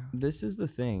today. This is the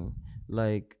thing.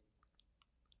 Like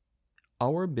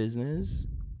our business,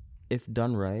 if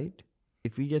done right,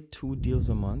 if we get 2 deals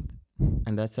a month,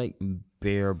 and that's like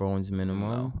bare bones minimum,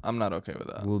 No, I'm not okay with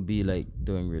that. we'll be like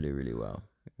doing really, really well.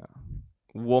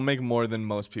 We'll make more than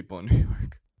most people in New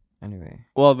York. Anyway.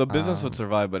 Well, the business would Um,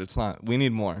 survive, but it's not. We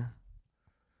need more.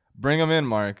 Bring them in,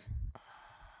 Mark.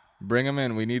 Bring them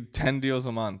in. We need 10 deals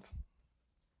a month.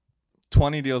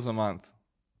 20 deals a month.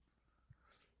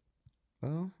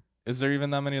 Well, Is there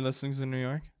even that many listings in New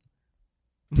York?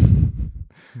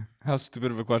 How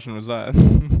stupid of a question was that?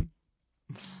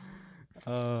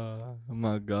 Oh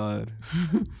my god.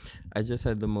 I just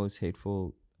had the most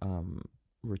hateful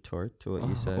retort to what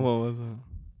you said. What was it?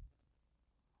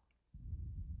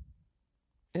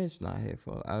 It's not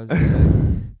hateful. I was just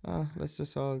like, oh, let's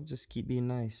just all just keep being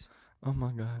nice. Oh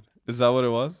my god. Is that what it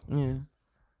was? Yeah.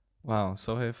 Wow,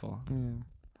 so hateful.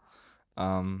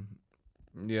 Yeah.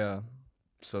 Yeah.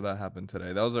 So that happened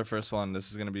today. That was our first one. This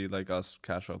is gonna be like us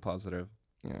cash flow positive.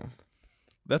 Yeah.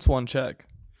 That's one check.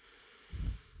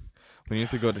 We need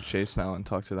to go to Chase now and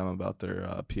talk to them about their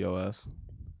POS.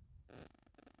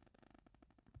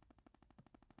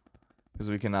 Because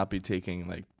we cannot be taking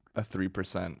like a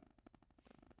 3%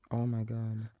 Oh my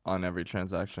god. on every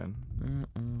transaction.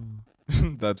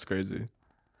 Mm-mm. That's crazy.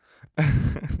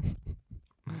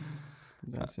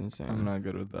 That's insane. I'm not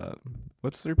good with that.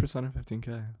 What's 3% of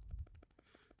 15K?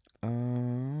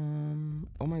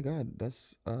 Oh my god,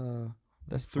 that's Four-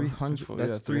 300. four-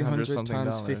 That's yeah, 300 300 something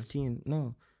times dollars. 15.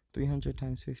 No, 300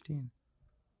 times 15.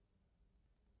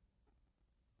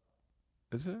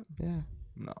 Is it? Yeah.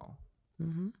 No.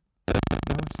 Mhm.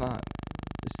 No, it's not.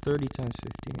 It's 30 times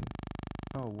 15.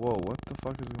 Oh, whoa. What the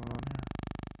fuck is going on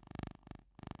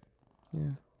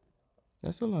Yeah.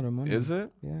 That's a lot of money. here? Is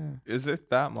it? Yeah. Is it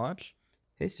that much?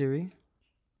 Hey Siri.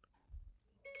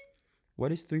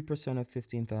 What is 3% of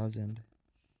 15,000?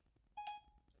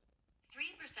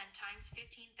 3% times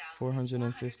 15,000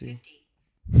 450. is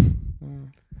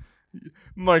 450.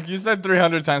 Mark, you said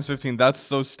 300 times 15. That's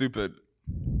so stupid.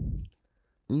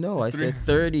 No, I Three- said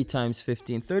 30 times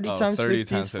 15. 30 Oh, times 30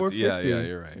 15 is times 50. Yeah, 450. yeah,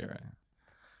 you're right.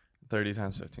 30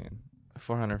 times 15.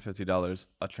 $450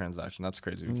 a transaction. That's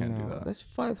crazy. We can't do that. That's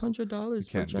 $500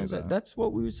 per can't do transaction. that. That's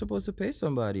what we were supposed to pay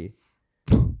somebody.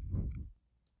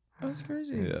 That's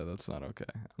crazy. Yeah, that's not okay.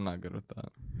 I'm not good with that.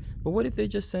 But what if they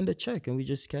just send a check and we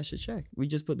just cash a check? We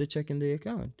just put the check in the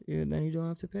account. Yeah, then you don't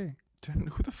have to pay. Dude,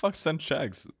 who the fuck sent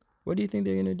checks? What do you think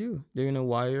they're going to do? They're going to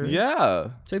wire it? Yeah.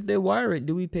 So if they wire it,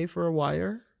 do we pay for a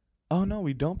wire? Oh, no,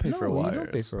 we don't pay for No, wires. you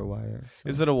don't pay for a wire. So.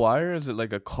 Is it a wire or is it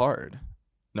like a card?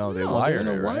 No, they No, wire they're it,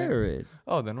 gonna right? wire it.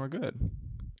 Oh, then we're good.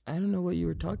 I don't know what you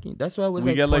were talking. That's why I was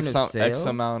We like, get like point some of sale. X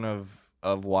amount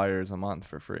of wires a month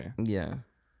for free. Yeah.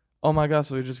 Oh my god,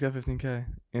 so we just got 15K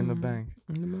in the Mhm. bank.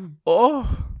 In the bank.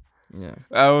 Oh, Yeah.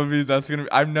 that's gonna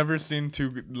be. I've never seen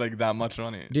like that much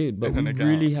money. Dude, but in an we account.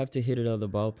 really have to hit it out of the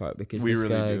ballpark because We this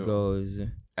really guy do. goes,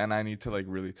 And I need to like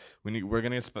really. We're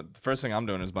gonna spend. The first thing I'm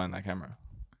doing is buying that camera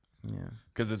yeah.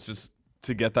 because it's just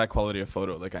to get that quality of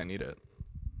photo. Like I need it.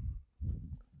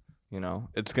 You know,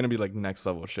 it's gonna be like next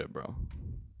level shit, bro.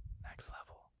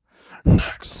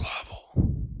 Next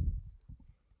level.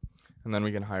 And then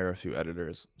we can hire a few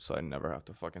editors, so I never have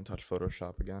to fucking touch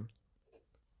Photoshop again.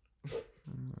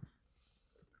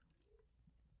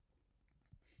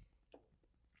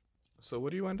 So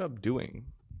what do you end up doing?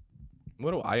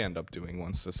 What do I end up doing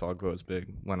once this all goes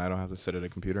big, when I don't have to sit at a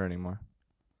computer anymore?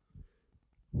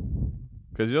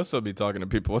 Because you'll still be talking to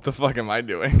people. What the fuck am I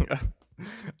doing?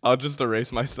 I'll just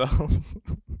erase myself.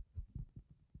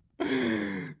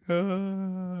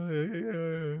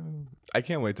 I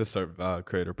can't wait to start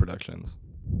Creator Productions.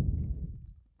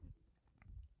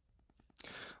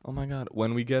 Oh my god.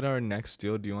 When we get our next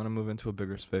deal, do you want to move into a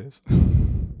bigger space?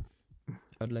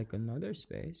 I'd like another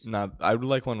space. I would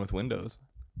like one with windows.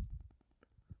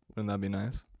 Wouldn't that be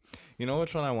nice? You know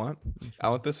which one I want? I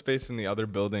want this space in the other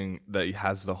building that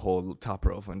has the whole top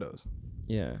row of windows.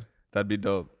 Yeah. That'd be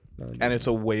dope. And it's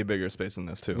a way bigger space than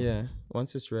this too. Yeah.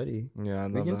 Once it's ready, Yeah, I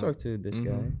we love can that. talk to this guy.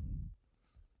 Mhm.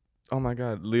 Oh my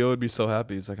god, Leo would be so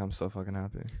happy. He's like, I'm so fucking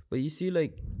happy. But you see,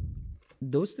 like,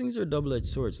 those things are double-edged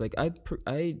swords. Like, I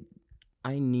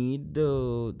need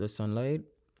the sunlight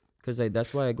because like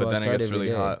that's why I go But then outside it gets every really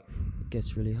day. hot. It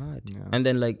gets really hot. Yeah. And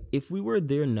then like if we were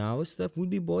there now, stuff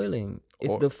we'd be boiling. If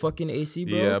Or- the fucking AC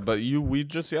broke. Yeah, but we'd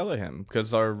just yell at him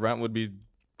because our rent would be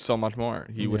so much more.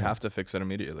 He would Yeah. have to fix it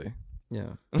immediately.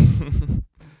 Yeah.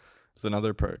 It's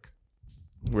another perk.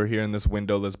 We're here in this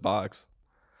windowless box.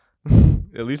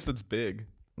 At least it's big,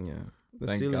 Yeah. The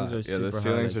Thank ceilings God. are Yeah, super the high,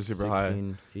 ceilings like are super high.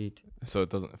 16 feet. so it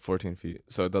doesn't 14 feet.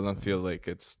 So it doesn't feel like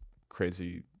it's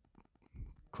crazy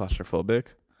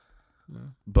claustrophobic. Yeah.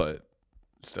 But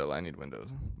still, I need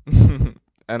windows.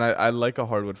 And I like a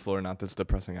hardwood floor, not this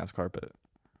depressing ass carpet.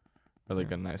 Or like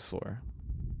Yeah. a nice floor.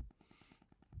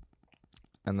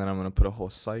 And then I'm gonna put a whole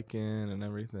psych in and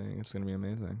everything. It's gonna be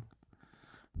amazing.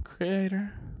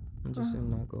 Creator. I'm just gonna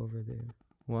not go over there.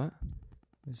 What?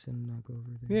 I'm just gonna not go over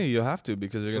there. Yeah, you'll have to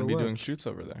because you're For gonna be what? doing shoots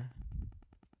over there.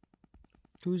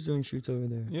 Who's doing shoots over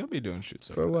there? You'll be doing shoots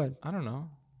For over there. what? I don't know.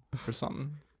 For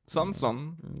something.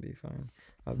 Something. I'll be fine.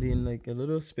 I'll be in like a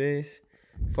little space,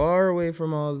 far away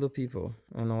from all the people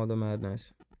and all the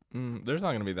madness. There's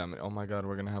not gonna be that many. Oh my god,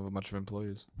 we're gonna have a bunch of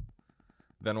employees.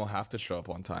 Then we'll have to show up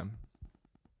one time.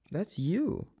 That's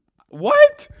you.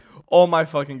 What? Oh my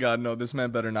fucking god, no, this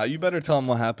man better not. You better tell him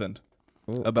what happened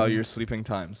Oh, about your sleeping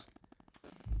times.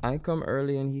 I come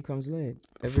early and he comes late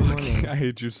every Fuck, morning. I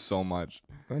hate you so much.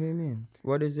 What do you mean?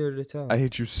 What is there to tell? I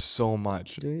hate you so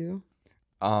much. Do you?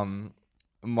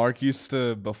 Mark used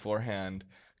to beforehand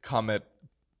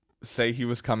say he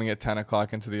was coming at 10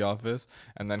 o'clock into the office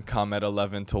and then come at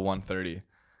 11 to 1:30.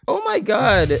 Oh my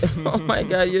god! Oh my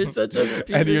god! You're such a piece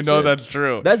And of you know shit. that's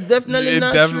true. That's definitely It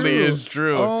not definitely true. is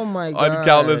true. Oh my god! On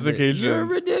countless You're occasions.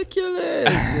 ridiculous.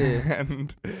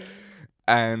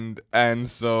 and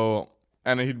so.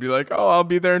 And he'd be like, "Oh, I'll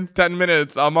be there in 10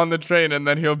 minutes. I'm on the train," and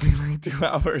then he'll be like 2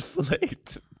 hours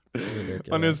late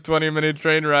on his 20-minute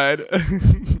train ride.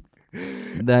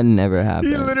 That never He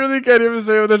happened. literally can't even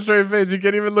say it with a straight face. He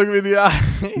can't even look me in the eye.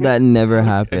 That never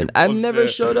happened. I've never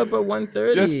bullshit. showed up at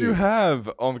 1:30. Yes, you have.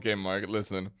 Okay, Mark,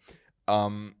 listen.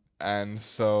 And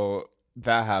so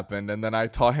that happened, and then I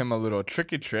taught him a little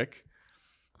tricky trick,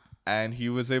 and he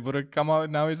was able to come out.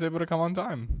 Now he's able to come on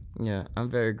time. Yeah, I'm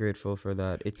very grateful for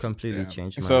that. It completely Yeah.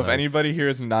 changed my So life. if anybody here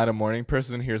is not a morning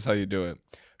person, here's how you do it: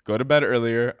 go to bed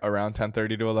earlier, around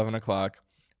 10:30 to 11 o'clock,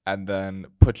 and then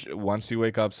once you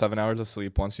wake up, 7 hours of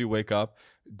sleep. Once you wake up,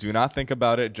 do not think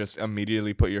about it. Just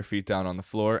immediately put your feet down on the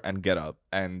floor and get up,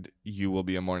 and you will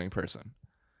be a morning person.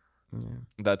 Yeah.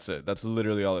 That's it. That's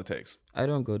literally all it takes. I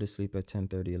don't go to sleep at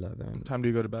 10:30, 11. What time do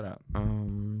you go to bed at?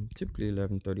 Typically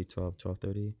 11:30, 12,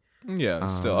 12:30. Yeah,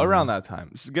 still around that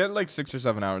time. Get like 6 or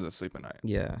 7 hours of sleep a night.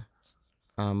 Yeah.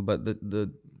 But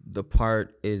the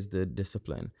part is the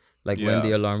discipline. Like when Yeah.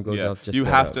 the alarm goes Yeah. off, just you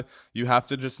get have up. to you have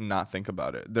to just not think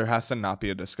about it. There has to not be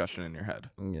a discussion in your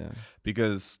head, Yeah.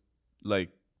 because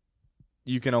like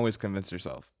you can always convince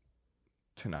yourself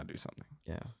to not do something.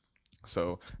 Yeah.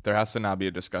 So there has to not be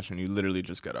a discussion. You literally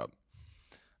just get up.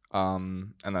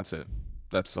 And that's it.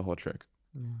 That's the whole trick.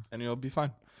 Yeah. And you'll be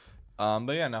fine.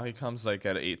 But yeah, now he comes like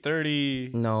at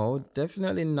 8:30. No,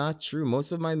 definitely not true.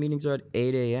 Most of my meetings are at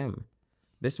 8 a.m.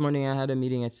 This morning I had a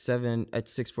meeting at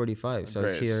 6:45. So I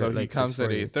was Great. here So at he like comes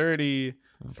at 6:40. 8:30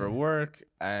 for Okay. work,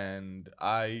 and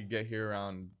I get here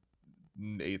around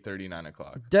 8:30, 9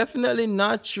 o'clock. Definitely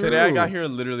not true. Today I got here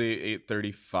literally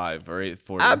 8:35 or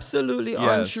 8:40. Absolutely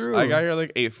Yes, untrue. I got here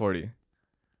like 8:40.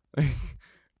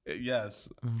 Yes.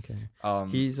 Okay.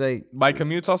 He's like, My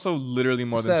commute's also literally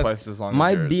more than Steph, twice as long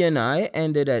my as yours. BNI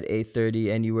ended at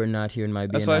 8:30 and you were not here in my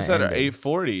BNI. That's why I said at ended.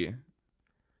 8:40.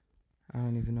 I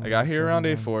don't even know. I got what here I'm around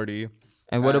saying. 8:40.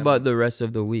 And what and about the rest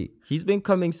of the week? He's been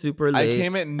coming super I late.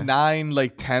 came at 9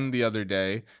 like 10 the other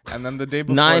day, and then the day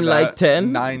before 9 that, like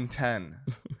 10? 9:10.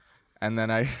 And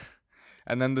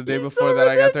then the day He's before so that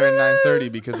I got there at ridiculous.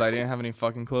 9:30 because I didn't have any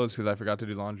fucking clothes because I forgot to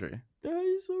do laundry. Yeah,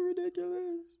 he's so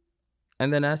ridiculous.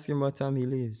 And then ask him what time he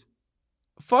leaves.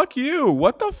 Fuck you.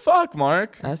 What the fuck,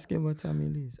 Mark? Ask him what time he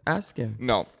leaves. Ask him.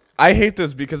 No. I hate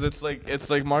this because it's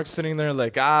like Mark's sitting there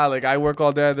like I work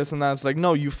all day, this and that. It's like,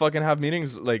 no, you fucking have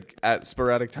meetings like at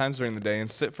sporadic times during the day and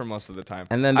sit for most of the time.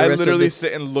 And then the I rest of literally this-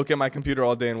 sit and look at my computer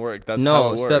all day and work. That's how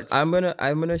No, it step. works. I'm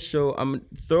gonna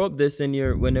throw up this in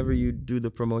your whenever you do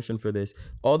the promotion for this.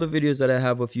 All the videos that I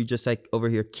have of you just like over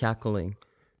here cackling.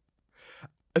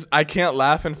 I can't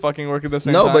laugh and fucking work at the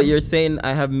same No, time. but you're saying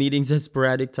I have meetings at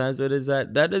sporadic times. What is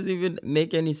that? That doesn't even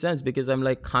make any sense because I'm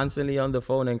like constantly on the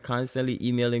phone and constantly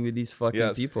emailing with these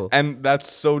fucking people. And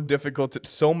that's so difficult,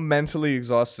 so mentally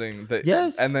exhausting. That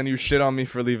Yes. And then you shit on me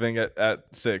for leaving at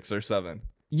 6 or 7.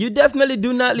 You definitely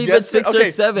do not leave at 6 or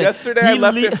 7. Yesterday I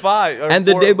left at 5. Or And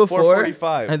the day before?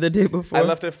 4:45. And the day before? I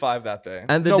left at 5 that day.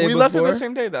 And the no, day we left at before?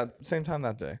 the same time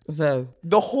that day. So,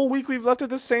 The whole week we've left at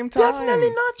the same time.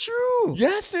 definitely not true.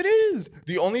 Yes, it is.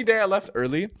 The only day I left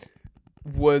early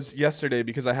was yesterday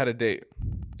because I had a date.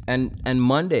 And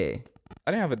Monday,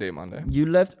 I didn't have a date Monday. you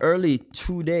left early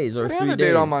 2 days or I 3 didn't have a days.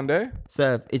 date on Monday.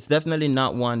 Seth, it's definitely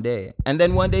not one day. And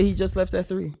then one day he just left at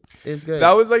 3. It's great.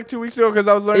 That was like 2 weeks ago because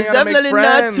I was learning It's how to make definitely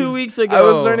not friends. 2 weeks I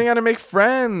ago. was learning how to make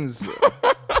friends.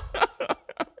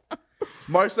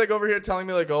 Mark's like over here telling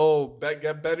me like, oh,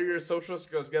 get better your social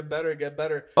skills, get better.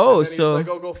 Oh, and then so- he's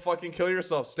like, oh, go fucking kill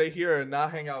yourself, stay here and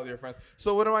not hang out with your friends.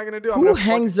 So what am I gonna do? I'm Who gonna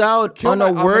hangs fucking out kill on a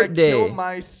I'm gonna work day? Kill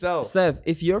myself. Steph,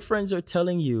 if your friends are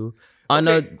telling you on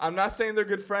Okay, I'm not saying they're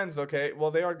good friends, okay?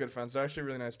 Well, they are good friends. They're actually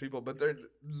really nice people, but they're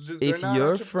If not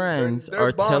your entrepreneurs. friends They're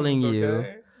are bums, telling you-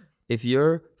 okay? if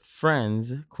your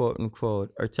friends, quote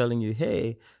unquote, are telling you,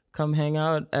 hey, come hang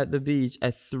out at the beach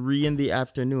at 3 in the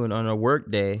afternoon on a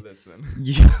work day, Listen.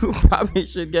 you probably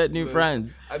should get new Listen.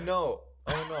 friends. No.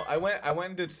 Oh no. I went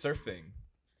and did surfing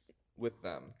with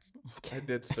them. I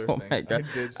did surfing. Oh my God.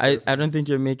 I did I surfing. don't think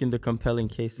you're making the compelling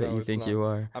case that No, you it's think not. you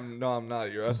are. I'm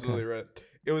not. You're absolutely right.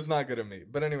 It was not good of me.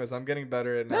 But anyways, I'm getting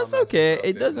better at now. That's I'm asking okay. for updates It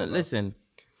and doesn't, stuff. listen,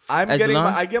 I'm as getting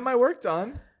long- I get my work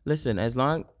done. listen, as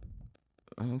long,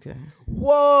 okay.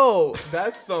 Whoa,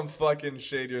 that's some fucking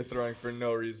shade you're throwing for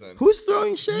no reason. Who's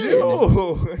throwing shade?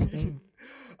 Yo,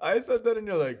 I said that and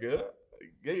you're like,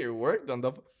 get your work done.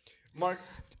 Mark,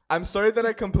 I'm sorry that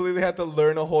I completely had to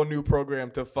learn a whole new program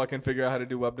to fucking figure out how to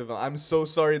do web development. I'm so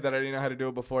sorry that I didn't know how to do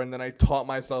it before and then I taught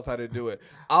myself how to do it.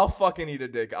 I'll fucking eat a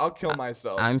dick. I'll kill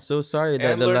myself. I'm so sorry that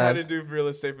and the learn how last, to do real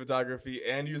estate photography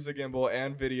and use a gimbal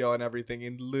and video and everything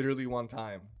in literally one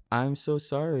time. I'm so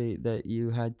sorry that you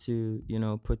had to,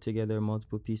 put together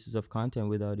multiple pieces of content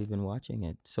without even watching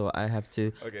it. So I have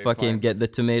to Okay, fucking fine. get the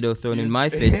tomato thrown in He's- my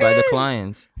face by the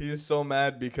clients. He is so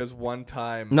mad because one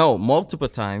time Multiple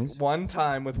times.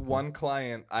 with one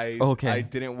client, I Okay.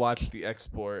 didn't watch the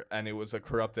export, and it was a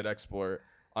corrupted export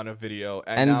on a video,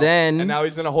 And and then- now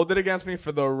he's gonna hold it against me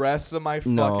for the rest of my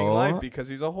fucking No. life because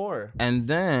he's a whore. And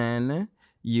then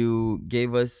you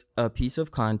gave us a piece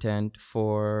of content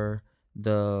for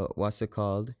the what's it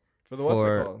called? For the what's it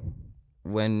For- called?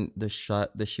 When the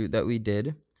shoot that we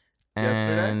did,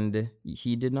 Yesterday? and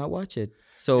he did not watch it.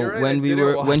 So You're right, when I we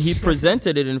didn't when he watch it.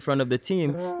 presented it in front of the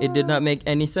team, it did not make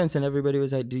any sense, and everybody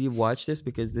was like, "Did you watch this?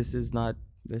 Because this is not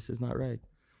right."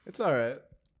 It's all right.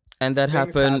 And that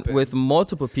Things happened happen. with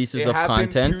multiple pieces It of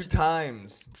happened content. 2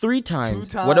 times. 3 times.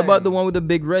 Two What about the one times. with the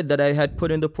big red that I had put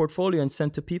in the portfolio and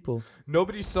sent to people?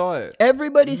 Nobody saw it.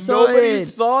 Everybody saw Nobody it.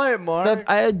 saw it, Mark. Steph,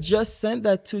 I had just sent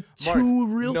that to Mark, two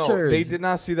realtors. No, they did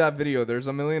not see that video. There's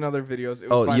a million other videos. It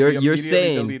was Oh, fine. you're We immediately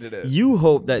saying deleted it. you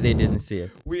hope that they didn't see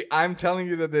it. I'm telling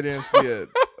you that they didn't see it.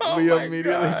 We my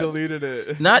immediately God. deleted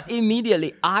it. Not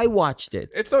immediately. I watched it.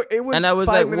 It was And I was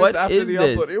 5 like, minutes what after is the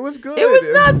this? upload. It was good. It was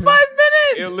not 5 minutes.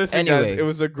 Listen, Anyway. guys, it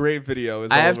was a great video.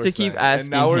 is I all have we're to keep saying. And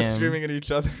now we're asking him- screaming at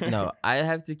each other. No, I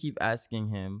have to keep asking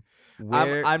him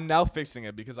where. I'm now fixing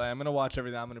it because I am gonna watch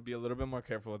everything. I'm gonna be a little bit more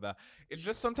careful with that. It's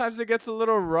just sometimes it gets a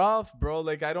little rough, bro.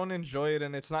 Like I don't enjoy it,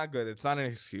 and it's not good. It's not an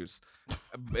excuse.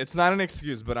 It's not an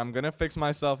excuse, but I'm gonna fix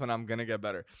myself and I'm gonna get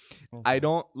better. I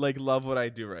don't love what I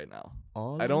do right now.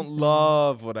 All I I'm don't saying-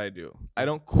 love what I do. I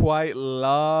don't quite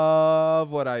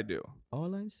love what I do.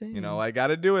 All I'm saying. You know, I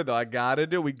gotta do it though. I gotta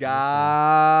do. We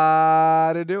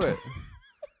gotta do it.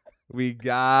 We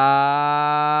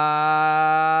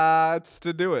got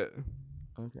to do it.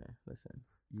 Okay, listen.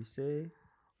 You say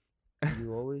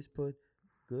you always put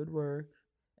good work,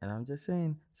 and I'm just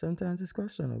saying sometimes it's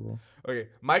questionable. Okay,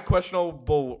 my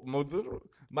questionable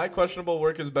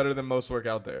work is better than most work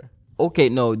out there. Okay,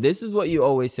 no, this is what you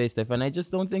always say, Steph, and I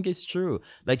just don't think it's true.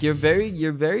 Like you're very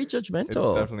judgmental.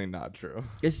 It's definitely not true.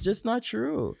 It's just not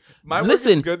true. My work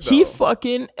Listen, is good though. he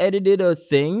fucking edited a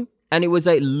thing, and it was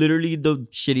like literally the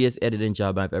shittiest editing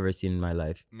job I've ever seen in my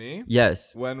life. Me?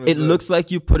 Yes. When was It this? looks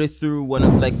like you put it through one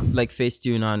of like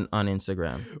Facetune on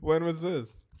Instagram When was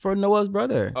this? for Noah's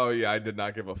brother. Oh yeah, I did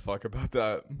not give a fuck about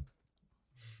that.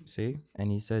 See,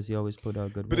 and he says he always put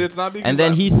out good But work. it's not because. And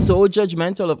then I'm- he's so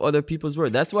judgmental of other people's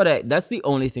work. That's the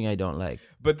only thing I don't like.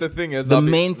 But the thing is, the I'll be-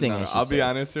 main thing no, I no, should I'll be say.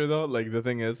 honest here though. Like the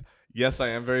thing is, yes, I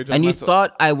am very. And you judgmental.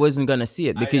 thought I wasn't gonna see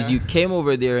it because I- you came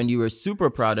over there and you were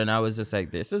super proud, and I was just like,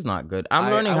 "This is not good."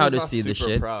 I'm learning I how was to not see the super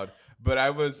shit. Proud, but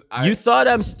I was. You thought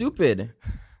I'm stupid.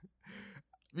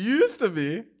 You used to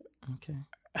be.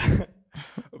 Okay.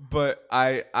 But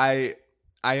I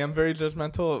am very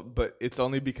judgmental, but it's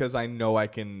only because I know I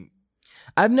can.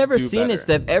 I've never Do seen better. it,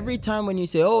 Steph. Every time when you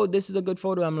say, "Oh, this is a good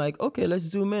photo," I'm like, "Okay, let's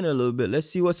zoom in a little bit. Let's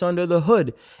see what's under the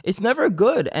hood." It's never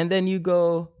good, and then you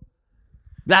go,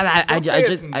 blah, blah, Don't say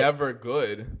it's I- never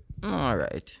good. all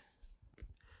right.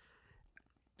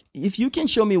 If you can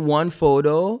show me one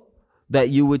photo that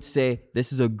you would say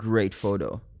this is a great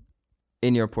photo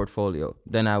in your portfolio,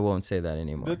 then I won't say that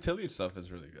anymore. The Tilly stuff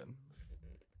is really good.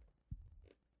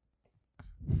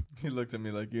 He looked at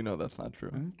me like, that's not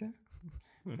true. Okay.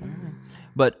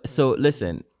 But so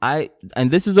listen, and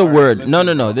this is a All right, word. listen, no.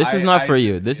 bro, This is I- not I- for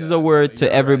you. This is yeah, a word to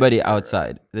you're right, everybody you're right.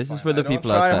 outside. This is Fine, for the I don't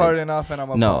people try outside. hard enough, and I'm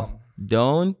a No, bum.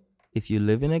 don't. If you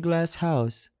live in a glass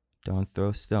house, don't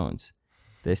throw stones.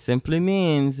 This simply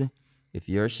means if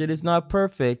your shit is not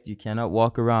perfect, you cannot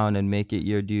walk around and make it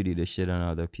your duty to shit on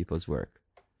other people's work.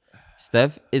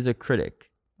 Steph is a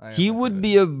critic. I am He a would critic.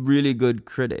 be a really good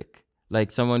critic,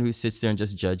 like someone who sits there and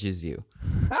just judges you.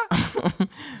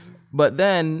 But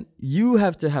then you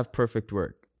have to have perfect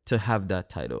work to have that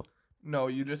title. No,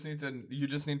 you just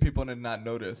need people to not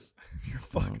notice. You're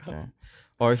fucked Okay. up.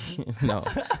 Or no.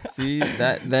 See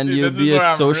that then See, you'd this be is where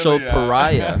a I'm social really at.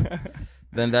 pariah.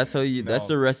 Then that's how you that's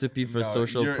No. the recipe for No,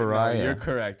 social you're- pariah. No, you're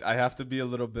correct. I have to be a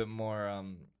little bit more.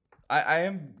 I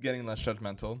am getting less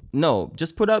judgmental. No,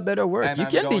 just put out better work. And You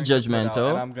I'm can be going to put out- judgmental.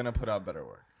 and I'm gonna put out better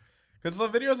work. Because the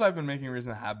videos I've been making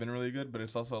recently have been really good, but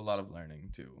it's also a lot of learning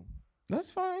too That's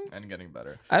fine. and getting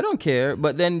better. I don't care.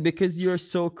 But then because you're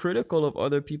so critical of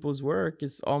other people's work,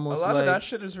 it's A almost lot like of that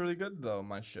shit is really good though.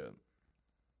 My shit.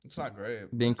 It's not great.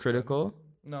 but being it's good. critical.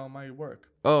 No, my work.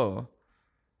 Oh.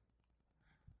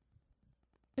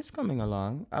 It's coming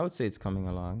along. I would say it's coming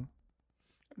along.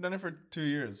 I've done it for 2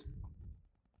 years,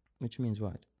 Which means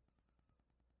what?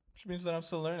 which means that I'm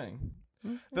still learning.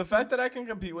 Hmm, The fact that I can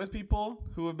compete with people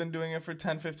who have been doing it for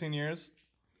 10, 15 years,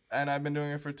 and I've been doing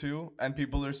it for 2, and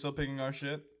people are still picking our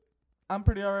shit, I'm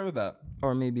pretty alright with that.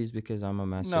 Or maybe it's because I'm a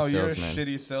master No, you're a salesman.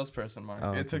 shitty salesperson, Mark.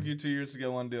 Oh, It took okay. you 2 years to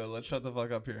get one deal. Let's shut the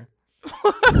fuck up here.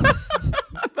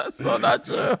 That's so not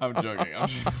true. I'm joking.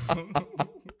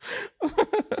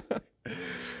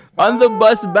 On the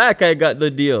bus back, I got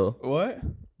the deal What?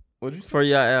 What'd you say? for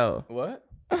Yael. What?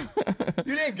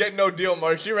 You didn't get no deal,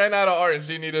 Mark. She ran out of art and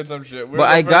she needed some shit. We're But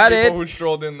the I first got people it. Who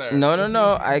strolled in there?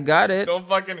 No, I got it. Don't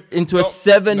fucking Into a don't-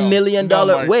 $7 million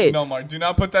Mark, wait. No, Mark. Do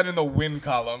not put that in the win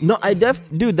column. No,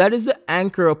 dude, that is the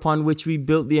anchor upon which we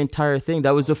built the entire thing.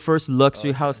 That was the first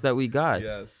luxury house that we got.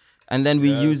 Yes. And then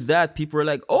we Yes. used that. People were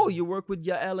like, oh, you work with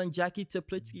Yael and Jackie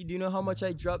Teplitsky. Do you know how much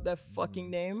I dropped that fucking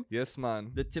name? Yes,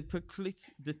 man. The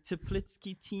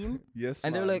Teplitsky team. Yes,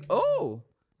 And man. they're like, oh,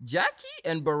 Jackie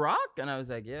and Barack. And I was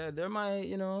like, yeah, they're my,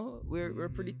 we're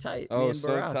pretty tight. me Oh, and so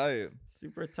Barack. tight.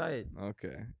 Super tight.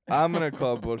 Okay. I'm gonna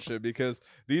call bullshit because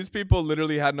these people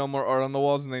literally had no more art on the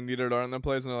walls and they needed art in their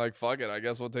place and they're like, fuck it, I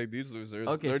guess we'll take these losers.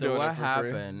 Okay, They're so doing what it for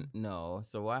happened? No,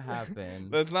 so what free.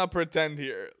 happened? Let's not pretend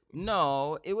here.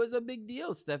 No, it was a big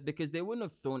deal, Steph, because they wouldn't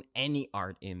have thrown any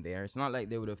art in there. It's not like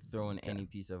they would have thrown Okay. any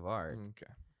piece of art.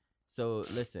 Okay. So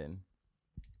listen.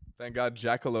 Thank God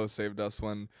Jackalo saved us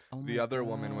when Oh the my other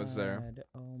woman was there. God,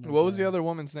 oh my what was the God. other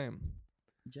woman's name?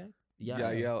 Jack?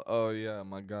 Yeah. Oh yeah,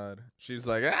 my God. She's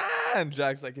like, and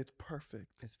Jack's like, it's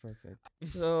perfect. It's perfect.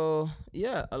 So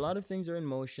yeah, a lot of things are in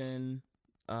motion.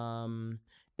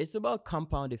 It's about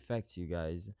compound effects, you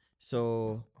guys.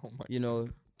 So Oh my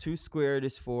 2 squared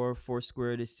is 4, 4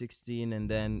 squared is 16, and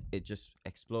then it just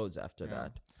explodes after Yeah.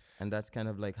 that. And that's kind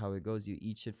of like how it goes. You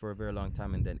eat shit for a very long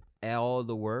time, and then all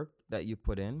the work that you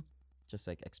put in just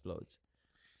like explodes.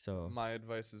 So My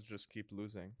advice is just keep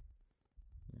losing.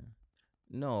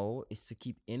 no, it's to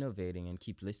keep innovating and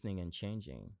keep listening and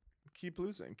changing. Keep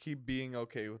losing. Keep being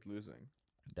okay with losing.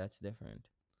 That's different.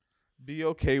 Be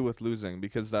okay with losing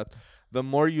because that the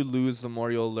more you lose, the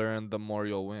more you'll learn, the more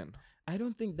you'll win. I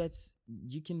don't think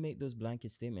you can make those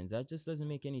blanket statements. That just doesn't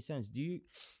make any sense.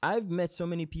 I've met so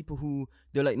many people who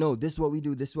they're like, no, this is what we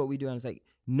do. This is what we do. And it's like,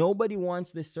 nobody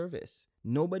wants this service.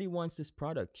 Nobody wants this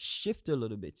product. Shift a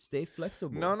little bit. Stay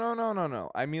flexible. No.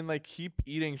 I mean, like, keep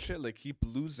eating shit. Like, keep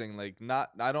losing. Like,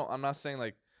 I'm not saying,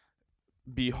 like,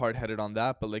 be hard-headed on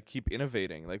that, but, like, keep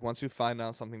innovating. Like, once you find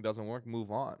out something doesn't work,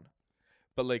 move on.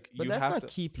 But, like, But you that's have not to.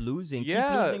 keep losing. Yeah,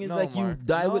 Keep losing is no, like Mark. you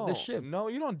die with the No, ship. No,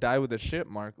 you don't die with the ship,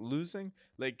 Mark. Losing,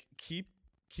 like, keep.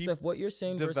 Steph, what you're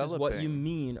saying versus what you developing.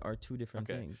 mean are two different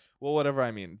Okay. things. Well, whatever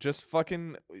I mean. Just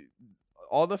fucking.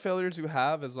 All the failures you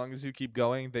have, as long as you keep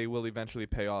going, they will eventually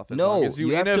pay off. As long No, as you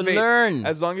have to innovate, learn.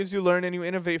 As long as you learn and you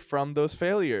innovate from those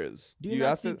failures. Do you not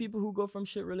have see to. people who go from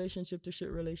shit relationship to shit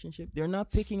relationship? They're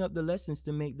not picking up the lessons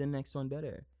to make the next one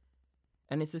better.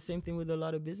 And it's the same thing with a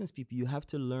lot of business people. You have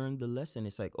to learn the lesson.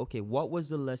 It's like, okay, what was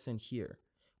the lesson here?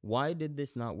 Why did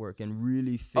this not work? And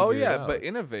really figure Oh it yeah, out. but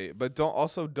innovate. But don't.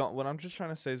 What I'm just trying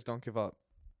to say is don't give up.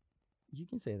 You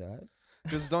can say that.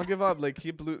 Just don't give up. Like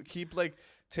keep like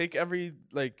take every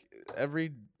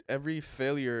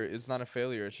failure is not a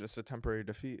failure. It's just a temporary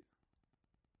defeat.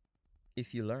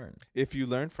 If you learn. If you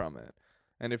learn from it,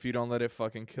 and if you don't let it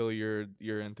fucking kill your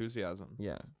enthusiasm.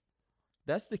 Yeah.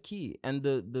 That's the key. And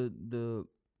the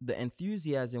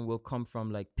enthusiasm will come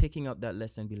from like picking up that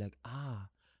lesson and be like,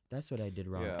 that's what I did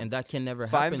wrong. Yeah. And that can never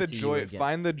Find happen the to joy. you again.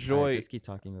 Find the Alright, joy. just keep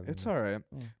talking over It's me. all right.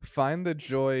 Yeah. Find the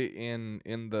joy in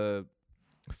the.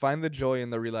 Find the joy in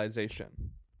the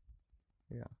realization.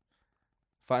 Yeah.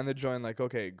 Find the joy in like,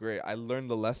 okay, great. I learned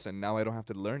the lesson. Now I don't have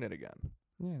to learn it again.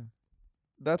 Yeah.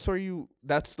 That's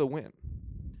the win.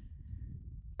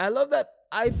 I love that.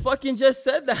 I fucking just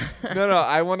said that. No,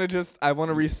 I want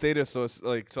to restate it so it's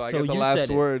like I So get the you last said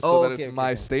it. word Oh, so that okay, it's okay, my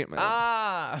okay. statement.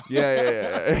 Ah.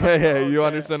 Yeah. You Okay.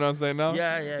 understand what I'm saying now?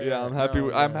 Yeah. I'm happy.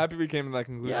 No, I'm yeah. happy we came to that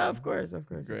conclusion. Yeah, of course.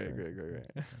 Great.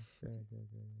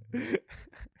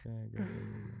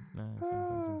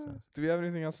 Do we have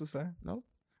anything else to say? Nope.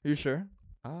 You sure?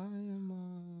 I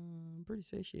am pretty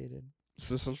satiated.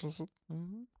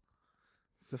 Mm-hmm.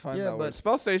 Define Yeah, that word. but-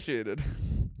 Spell satiated.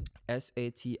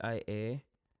 SATIATED.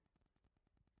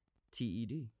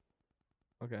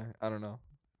 Okay, I don't know.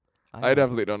 I I know.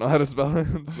 definitely don't know how to spell it,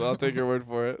 so I'll take your word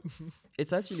for it.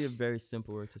 It's actually a very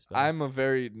simple word to spell. I'm a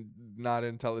very not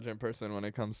intelligent person when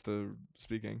it comes to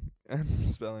speaking and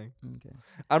spelling. Okay.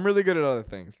 I'm really good at other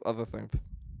things.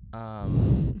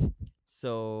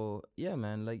 So yeah,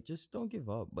 man, like just don't give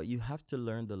up, but you have to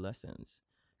learn the lessons.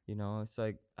 It's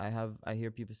like I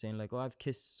hear people saying like, oh, I've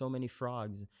kissed so many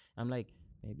frogs. I'm like,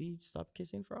 maybe stop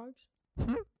kissing frogs,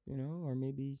 or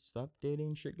maybe stop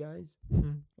dating shit guys,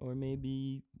 or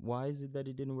maybe why is it that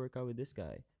it didn't work out with this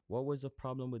guy? What was the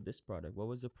problem with this product? What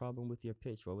was the problem with your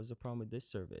pitch? What was the problem with this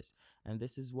service? And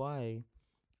this is why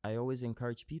I always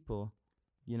encourage people,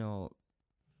 you know,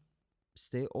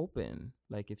 stay open.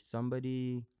 Like if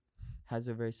somebody has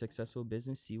a very successful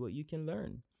business, see what you can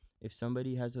learn. If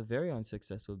somebody has a very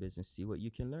unsuccessful business, see what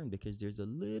you can learn, because there's a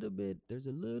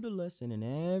little lesson in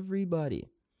everybody.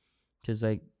 Because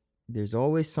like there's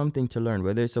always something to learn,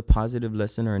 whether it's a positive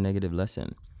lesson or a negative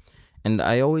lesson. And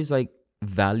I always like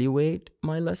evaluate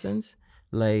my lessons.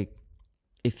 Like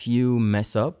if you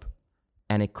mess up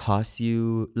and it costs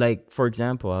you, like for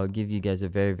example, I'll give you guys a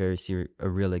a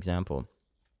real example.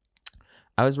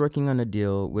 I was working on a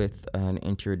deal with an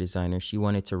interior designer. She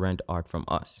wanted to rent art from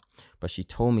us, but she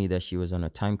told me that she was on a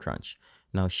time crunch.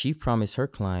 Now, she promised her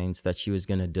clients that she was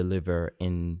going to deliver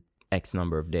in X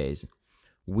number of days.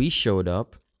 We showed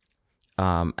up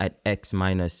at X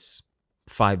minus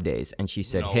 5 days, and she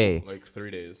said, No, "Hey, like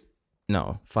 3 days.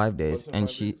 no, 5 days." What's in And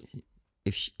 5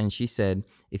 days? she said,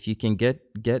 "If you can get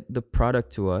the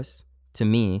product to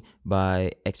me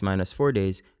by X minus 4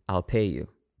 days, I'll pay you,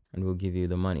 and we'll give you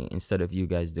the money instead of you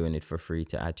guys doing it for free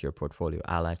to add to your portfolio.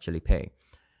 I'll actually pay."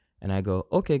 And I go,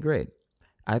 "Okay, great."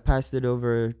 I passed it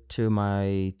over to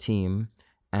my team,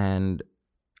 and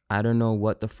I don't know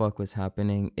what the fuck was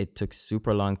happening. It took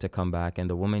super long to come back, and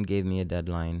the woman gave me a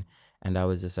deadline. And I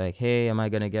was just like, "Hey, am I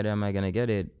going to get it? Am I going to get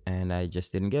it?" And I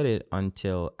just didn't get it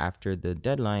until after the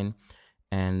deadline.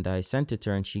 And I sent it to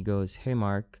her, and she goes, "Hey,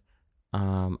 Mark,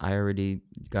 I already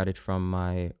got it from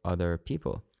my other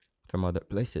people, from other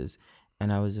places."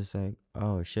 And I was just like,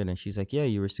 "Oh, shit." And she's like, "Yeah,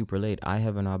 you were super late. I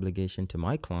have an obligation to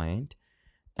my client.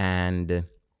 And,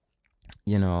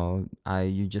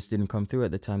 you just didn't come through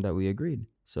at the time that we agreed.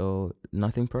 So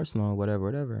nothing personal, whatever,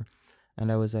 whatever."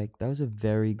 And I was like, that was a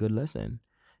very good lesson.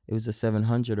 It was a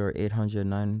 $700 or $800,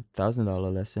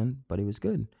 $9,000 lesson, but it was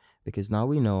good because now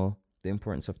we know the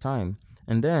importance of time.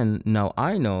 And then now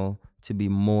I know to be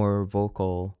more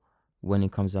vocal when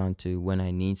it comes down to when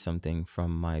I need something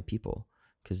from my people.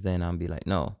 Because then I'll be like,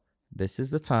 "No, this is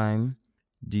the time.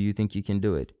 Do you think you can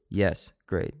do it?" "Yes."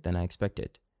 "Great. Then I expect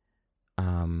it."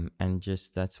 And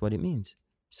just that's what it means.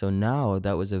 So now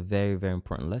that was a very, very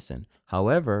important lesson.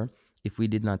 However, if we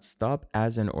did not stop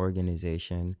as an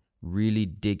organization, really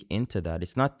dig into that,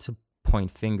 it's not to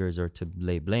point fingers or to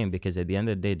lay blame, because at the end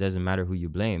of the day, it doesn't matter who you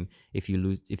blame. If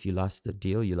you lost the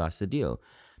deal, you lost the deal.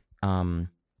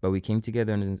 But we came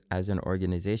together as an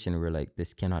organization. We're like,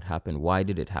 this cannot happen. Why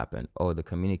did it happen? Oh, the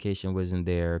communication wasn't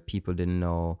there. People didn't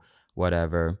know,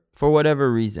 whatever. For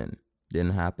whatever reason,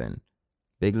 didn't happen.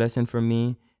 Big lesson for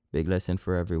me, big lesson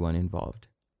for everyone involved.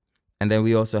 And then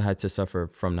we also had to suffer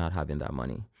from not having that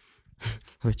money,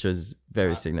 which was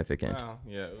very significant. Wow.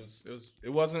 Yeah,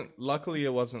 it wasn't, luckily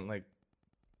it wasn't like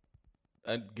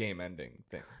a game ending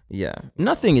thing. Yeah.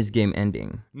 Nothing is game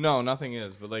ending. No, nothing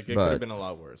is, but like it could have been a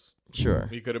lot worse. Sure.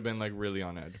 We could have been like really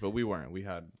on edge, but we weren't. We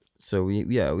had So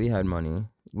we had money.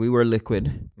 We were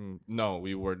liquid. no,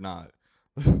 we were not.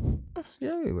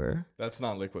 Yeah, we were. That's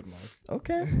not liquid, Mark.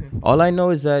 Okay. All I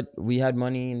know is that we had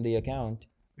money in the account.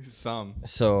 Some.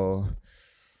 So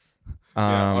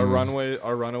Yeah,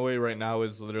 our runaway right now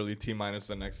is literally T minus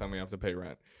the next time we have to pay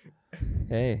rent.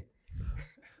 Hey.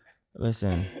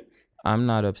 Listen, I'm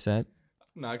not upset.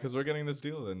 Nah, because we're getting this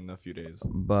deal in a few days.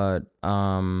 But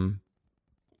I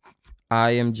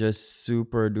am just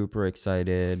super duper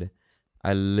excited.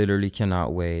 I literally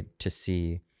cannot wait to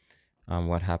see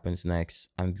what happens next.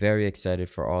 I'm very excited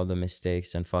for all the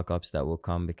mistakes and fuck ups that will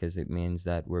come, because it means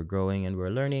that we're growing and we're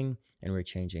learning and we're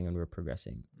changing and we're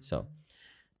progressing. So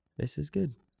this is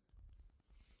good.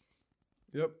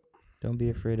 Yep. Don't be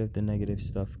afraid of the negative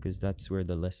stuff, because that's where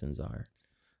the lessons are.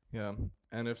 Yeah.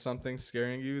 And if something's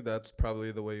scaring you, that's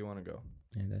probably the way you want to go.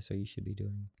 And that's what you should be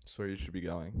doing. That's where you should be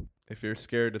going. If you're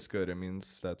scared, it's good. It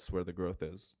means that's where the growth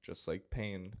is. Just like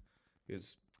pain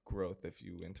is growth if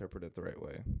you interpret it the right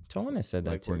way. Tona said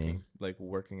that Like to me. Like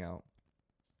working out.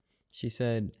 She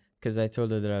said, because I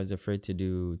told her that I was afraid to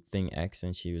do thing X,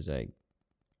 and she was like,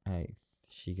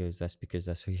 she goes, "That's because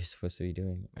that's what you're supposed to be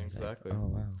doing." I was Exactly. like, oh,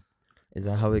 wow. Is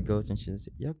that how it goes? And she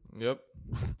said, "Yep." Yep.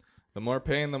 The more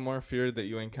pain, the more fear that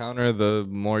you encounter, the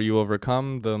more you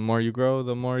overcome, the more you grow,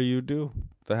 the more you do,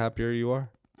 the happier you are.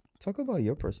 Talk about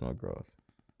your personal growth.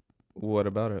 What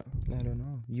about it? I don't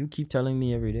know. You keep telling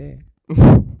me every day.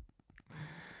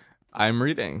 I'm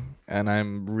reading, and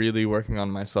I'm really working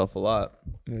on myself a lot.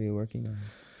 What are you working on?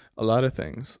 A lot of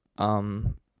things.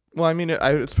 Well, I mean,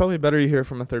 it's probably better you hear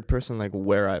from a third person, like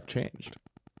where I've changed,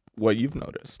 what you've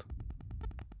noticed.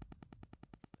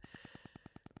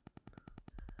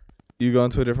 You go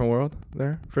into a different world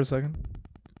there for a second?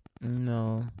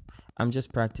 No. I'm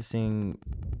just practicing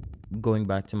going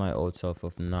back to my old self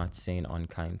of not saying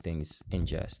unkind things in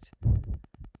jest.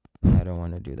 I don't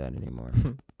want to do that anymore.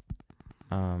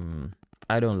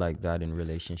 I don't like that in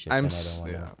relationships.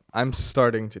 I'm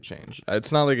starting to change.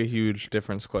 It's not like a huge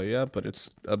difference quite yet, but it's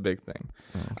a big thing.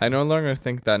 Okay. I no longer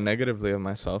think that negatively of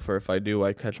myself, or if I do,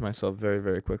 I catch myself very,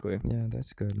 very quickly. Yeah,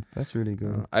 that's good. That's really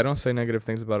good. I don't say negative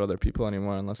things about other people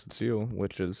anymore unless it's you,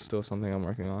 which is still something I'm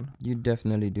working on. You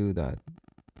definitely do that.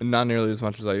 Not nearly as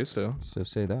much as I used to. So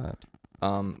say that.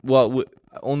 Well,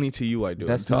 only to you I do.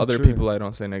 That's to not other true. people, I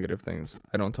don't say negative things.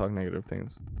 I don't talk negative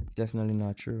things. Definitely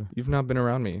not true. You've not been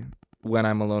around me when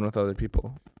I'm alone with other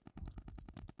people.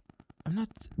 I'm not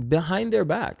behind their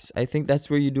backs. I think that's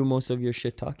where you do most of your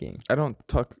shit talking. I don't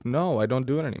talk. No, I don't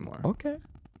do it anymore. Okay.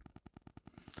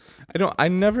 I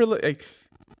never like.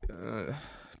 I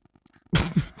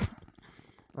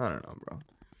don't know, bro.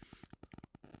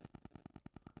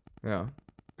 Yeah.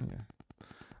 Yeah.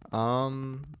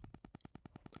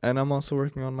 And I'm also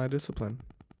working on my discipline.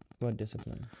 What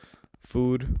discipline?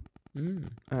 Food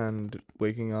And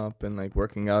waking up and like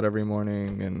working out every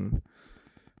morning and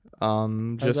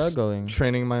how's that just going?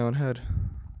 training my own head.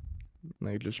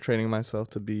 Like just training myself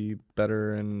to be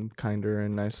better and kinder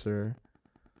and nicer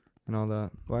and all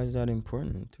that. Why is that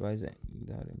important? Why is it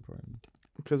that important?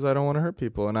 Because I don't want to hurt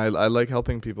people, and I like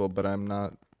helping people, but I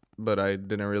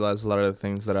didn't realize a lot of the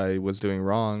things that I was doing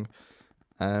wrong,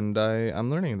 and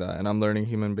I'm learning that, and I'm learning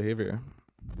human behavior.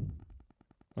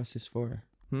 What's this for?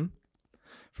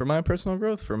 For my personal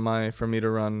growth, for me to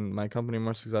run my company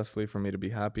more successfully, for me to be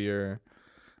happier.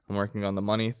 I'm working on the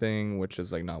money thing, which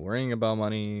is like not worrying about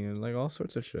money, and like all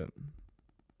sorts of shit.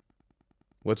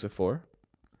 What's it for?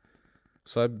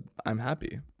 So I'm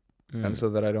happy, and so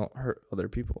that I don't hurt other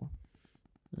people.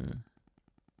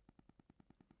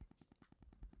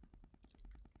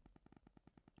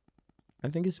 I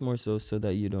think it's more so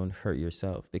that you don't hurt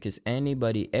yourself, because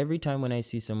every time when I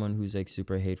see someone who's like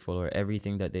super hateful, or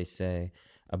everything that they say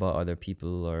about other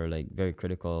people, or like very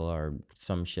critical or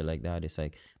some shit like that, it's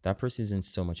like that person is in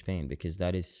so much pain, because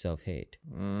that is self-hate.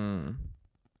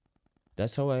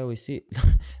 That's how I always see it.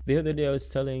 The other day I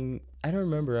don't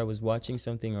remember, I was watching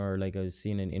something, or like I was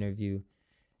seeing an interview,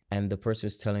 and the person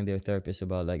was telling their therapist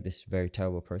about like this very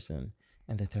terrible person,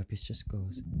 and the therapist just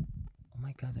goes, oh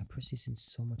my God, that person's in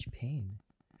so much pain.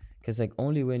 Because like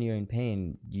only when you're in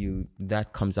pain,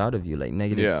 that comes out of you, like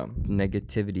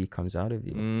negativity comes out of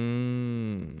you.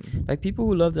 Like people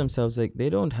who love themselves, like they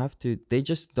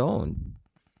just don't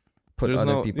put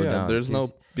other people down.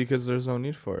 Because there's no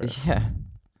need for it. Yeah.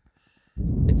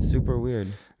 It's super weird.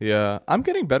 Yeah, I'm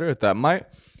getting better at that.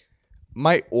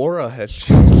 My aura has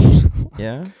changed.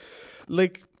 Yeah.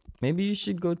 Like maybe you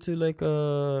should go to like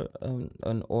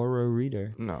an aura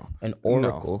reader. No. An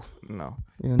oracle. No.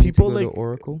 You don't need to go to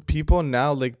oracle. People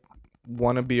now like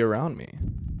want to be around me.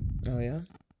 Oh yeah.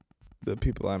 The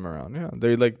people I'm around, yeah,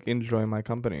 they like enjoy my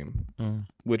company,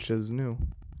 which is new,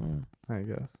 I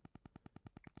guess.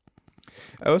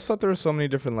 I always thought there were so many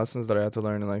different lessons that I had to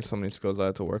learn, and like so many skills I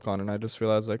had to work on, and I just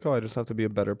realized like, I just have to be a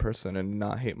better person and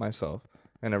not hate myself,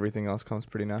 and everything else comes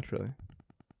pretty naturally.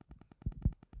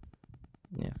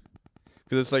 Yeah.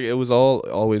 Because it's like it was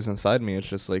always inside me. It's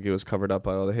just like it was covered up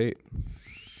by all the hate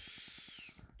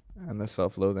and the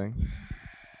self-loathing.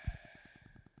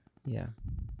 Yeah.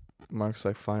 Mark's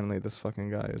like, finally, this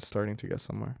fucking guy is starting to get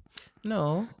somewhere.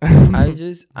 No,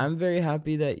 I'm very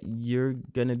happy that you're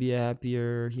gonna be a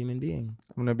happier human being.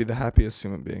 I'm gonna be the happiest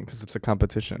human being because it's a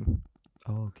competition.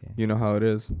 Oh, okay. You know how it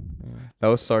is. Yeah. That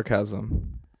was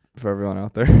sarcasm for everyone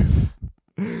out there.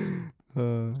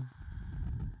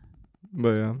 But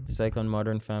yeah. It's like on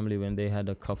Modern Family when they had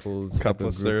a couples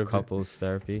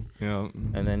therapy. Yeah.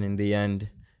 And then in the end,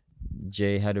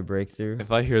 Jay had a breakthrough.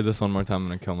 If I hear this one more time, I'm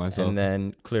gonna kill myself. And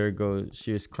then Claire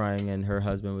she was crying, and her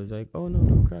husband was like, "Oh no,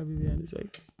 don't cry, baby." And he's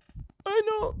like, "I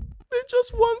know, they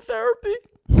just won therapy."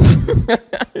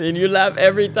 And you laugh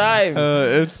every time.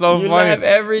 It's so funny. You laugh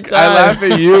every time. I laugh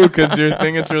at you because your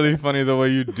thing is really funny the way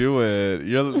you do it.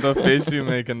 The face you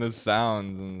make and the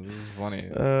sounds. And this is funny.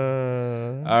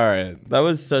 All right. That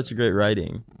was such great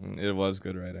writing. It was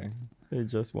good writing. They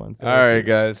just won therapy. All right,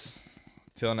 guys.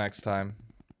 Till next time.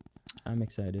 I'm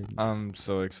excited. I'm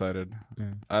so excited.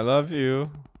 Yeah. I love you.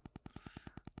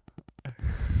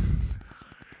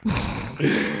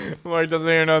 Mark doesn't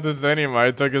even know what to say anymore. I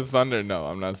took his thunder. No,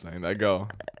 I'm not saying that. Go.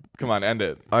 Come on, end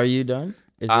it. Are you done?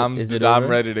 Is it I'm over?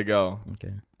 ready to go.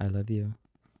 Okay. I love you.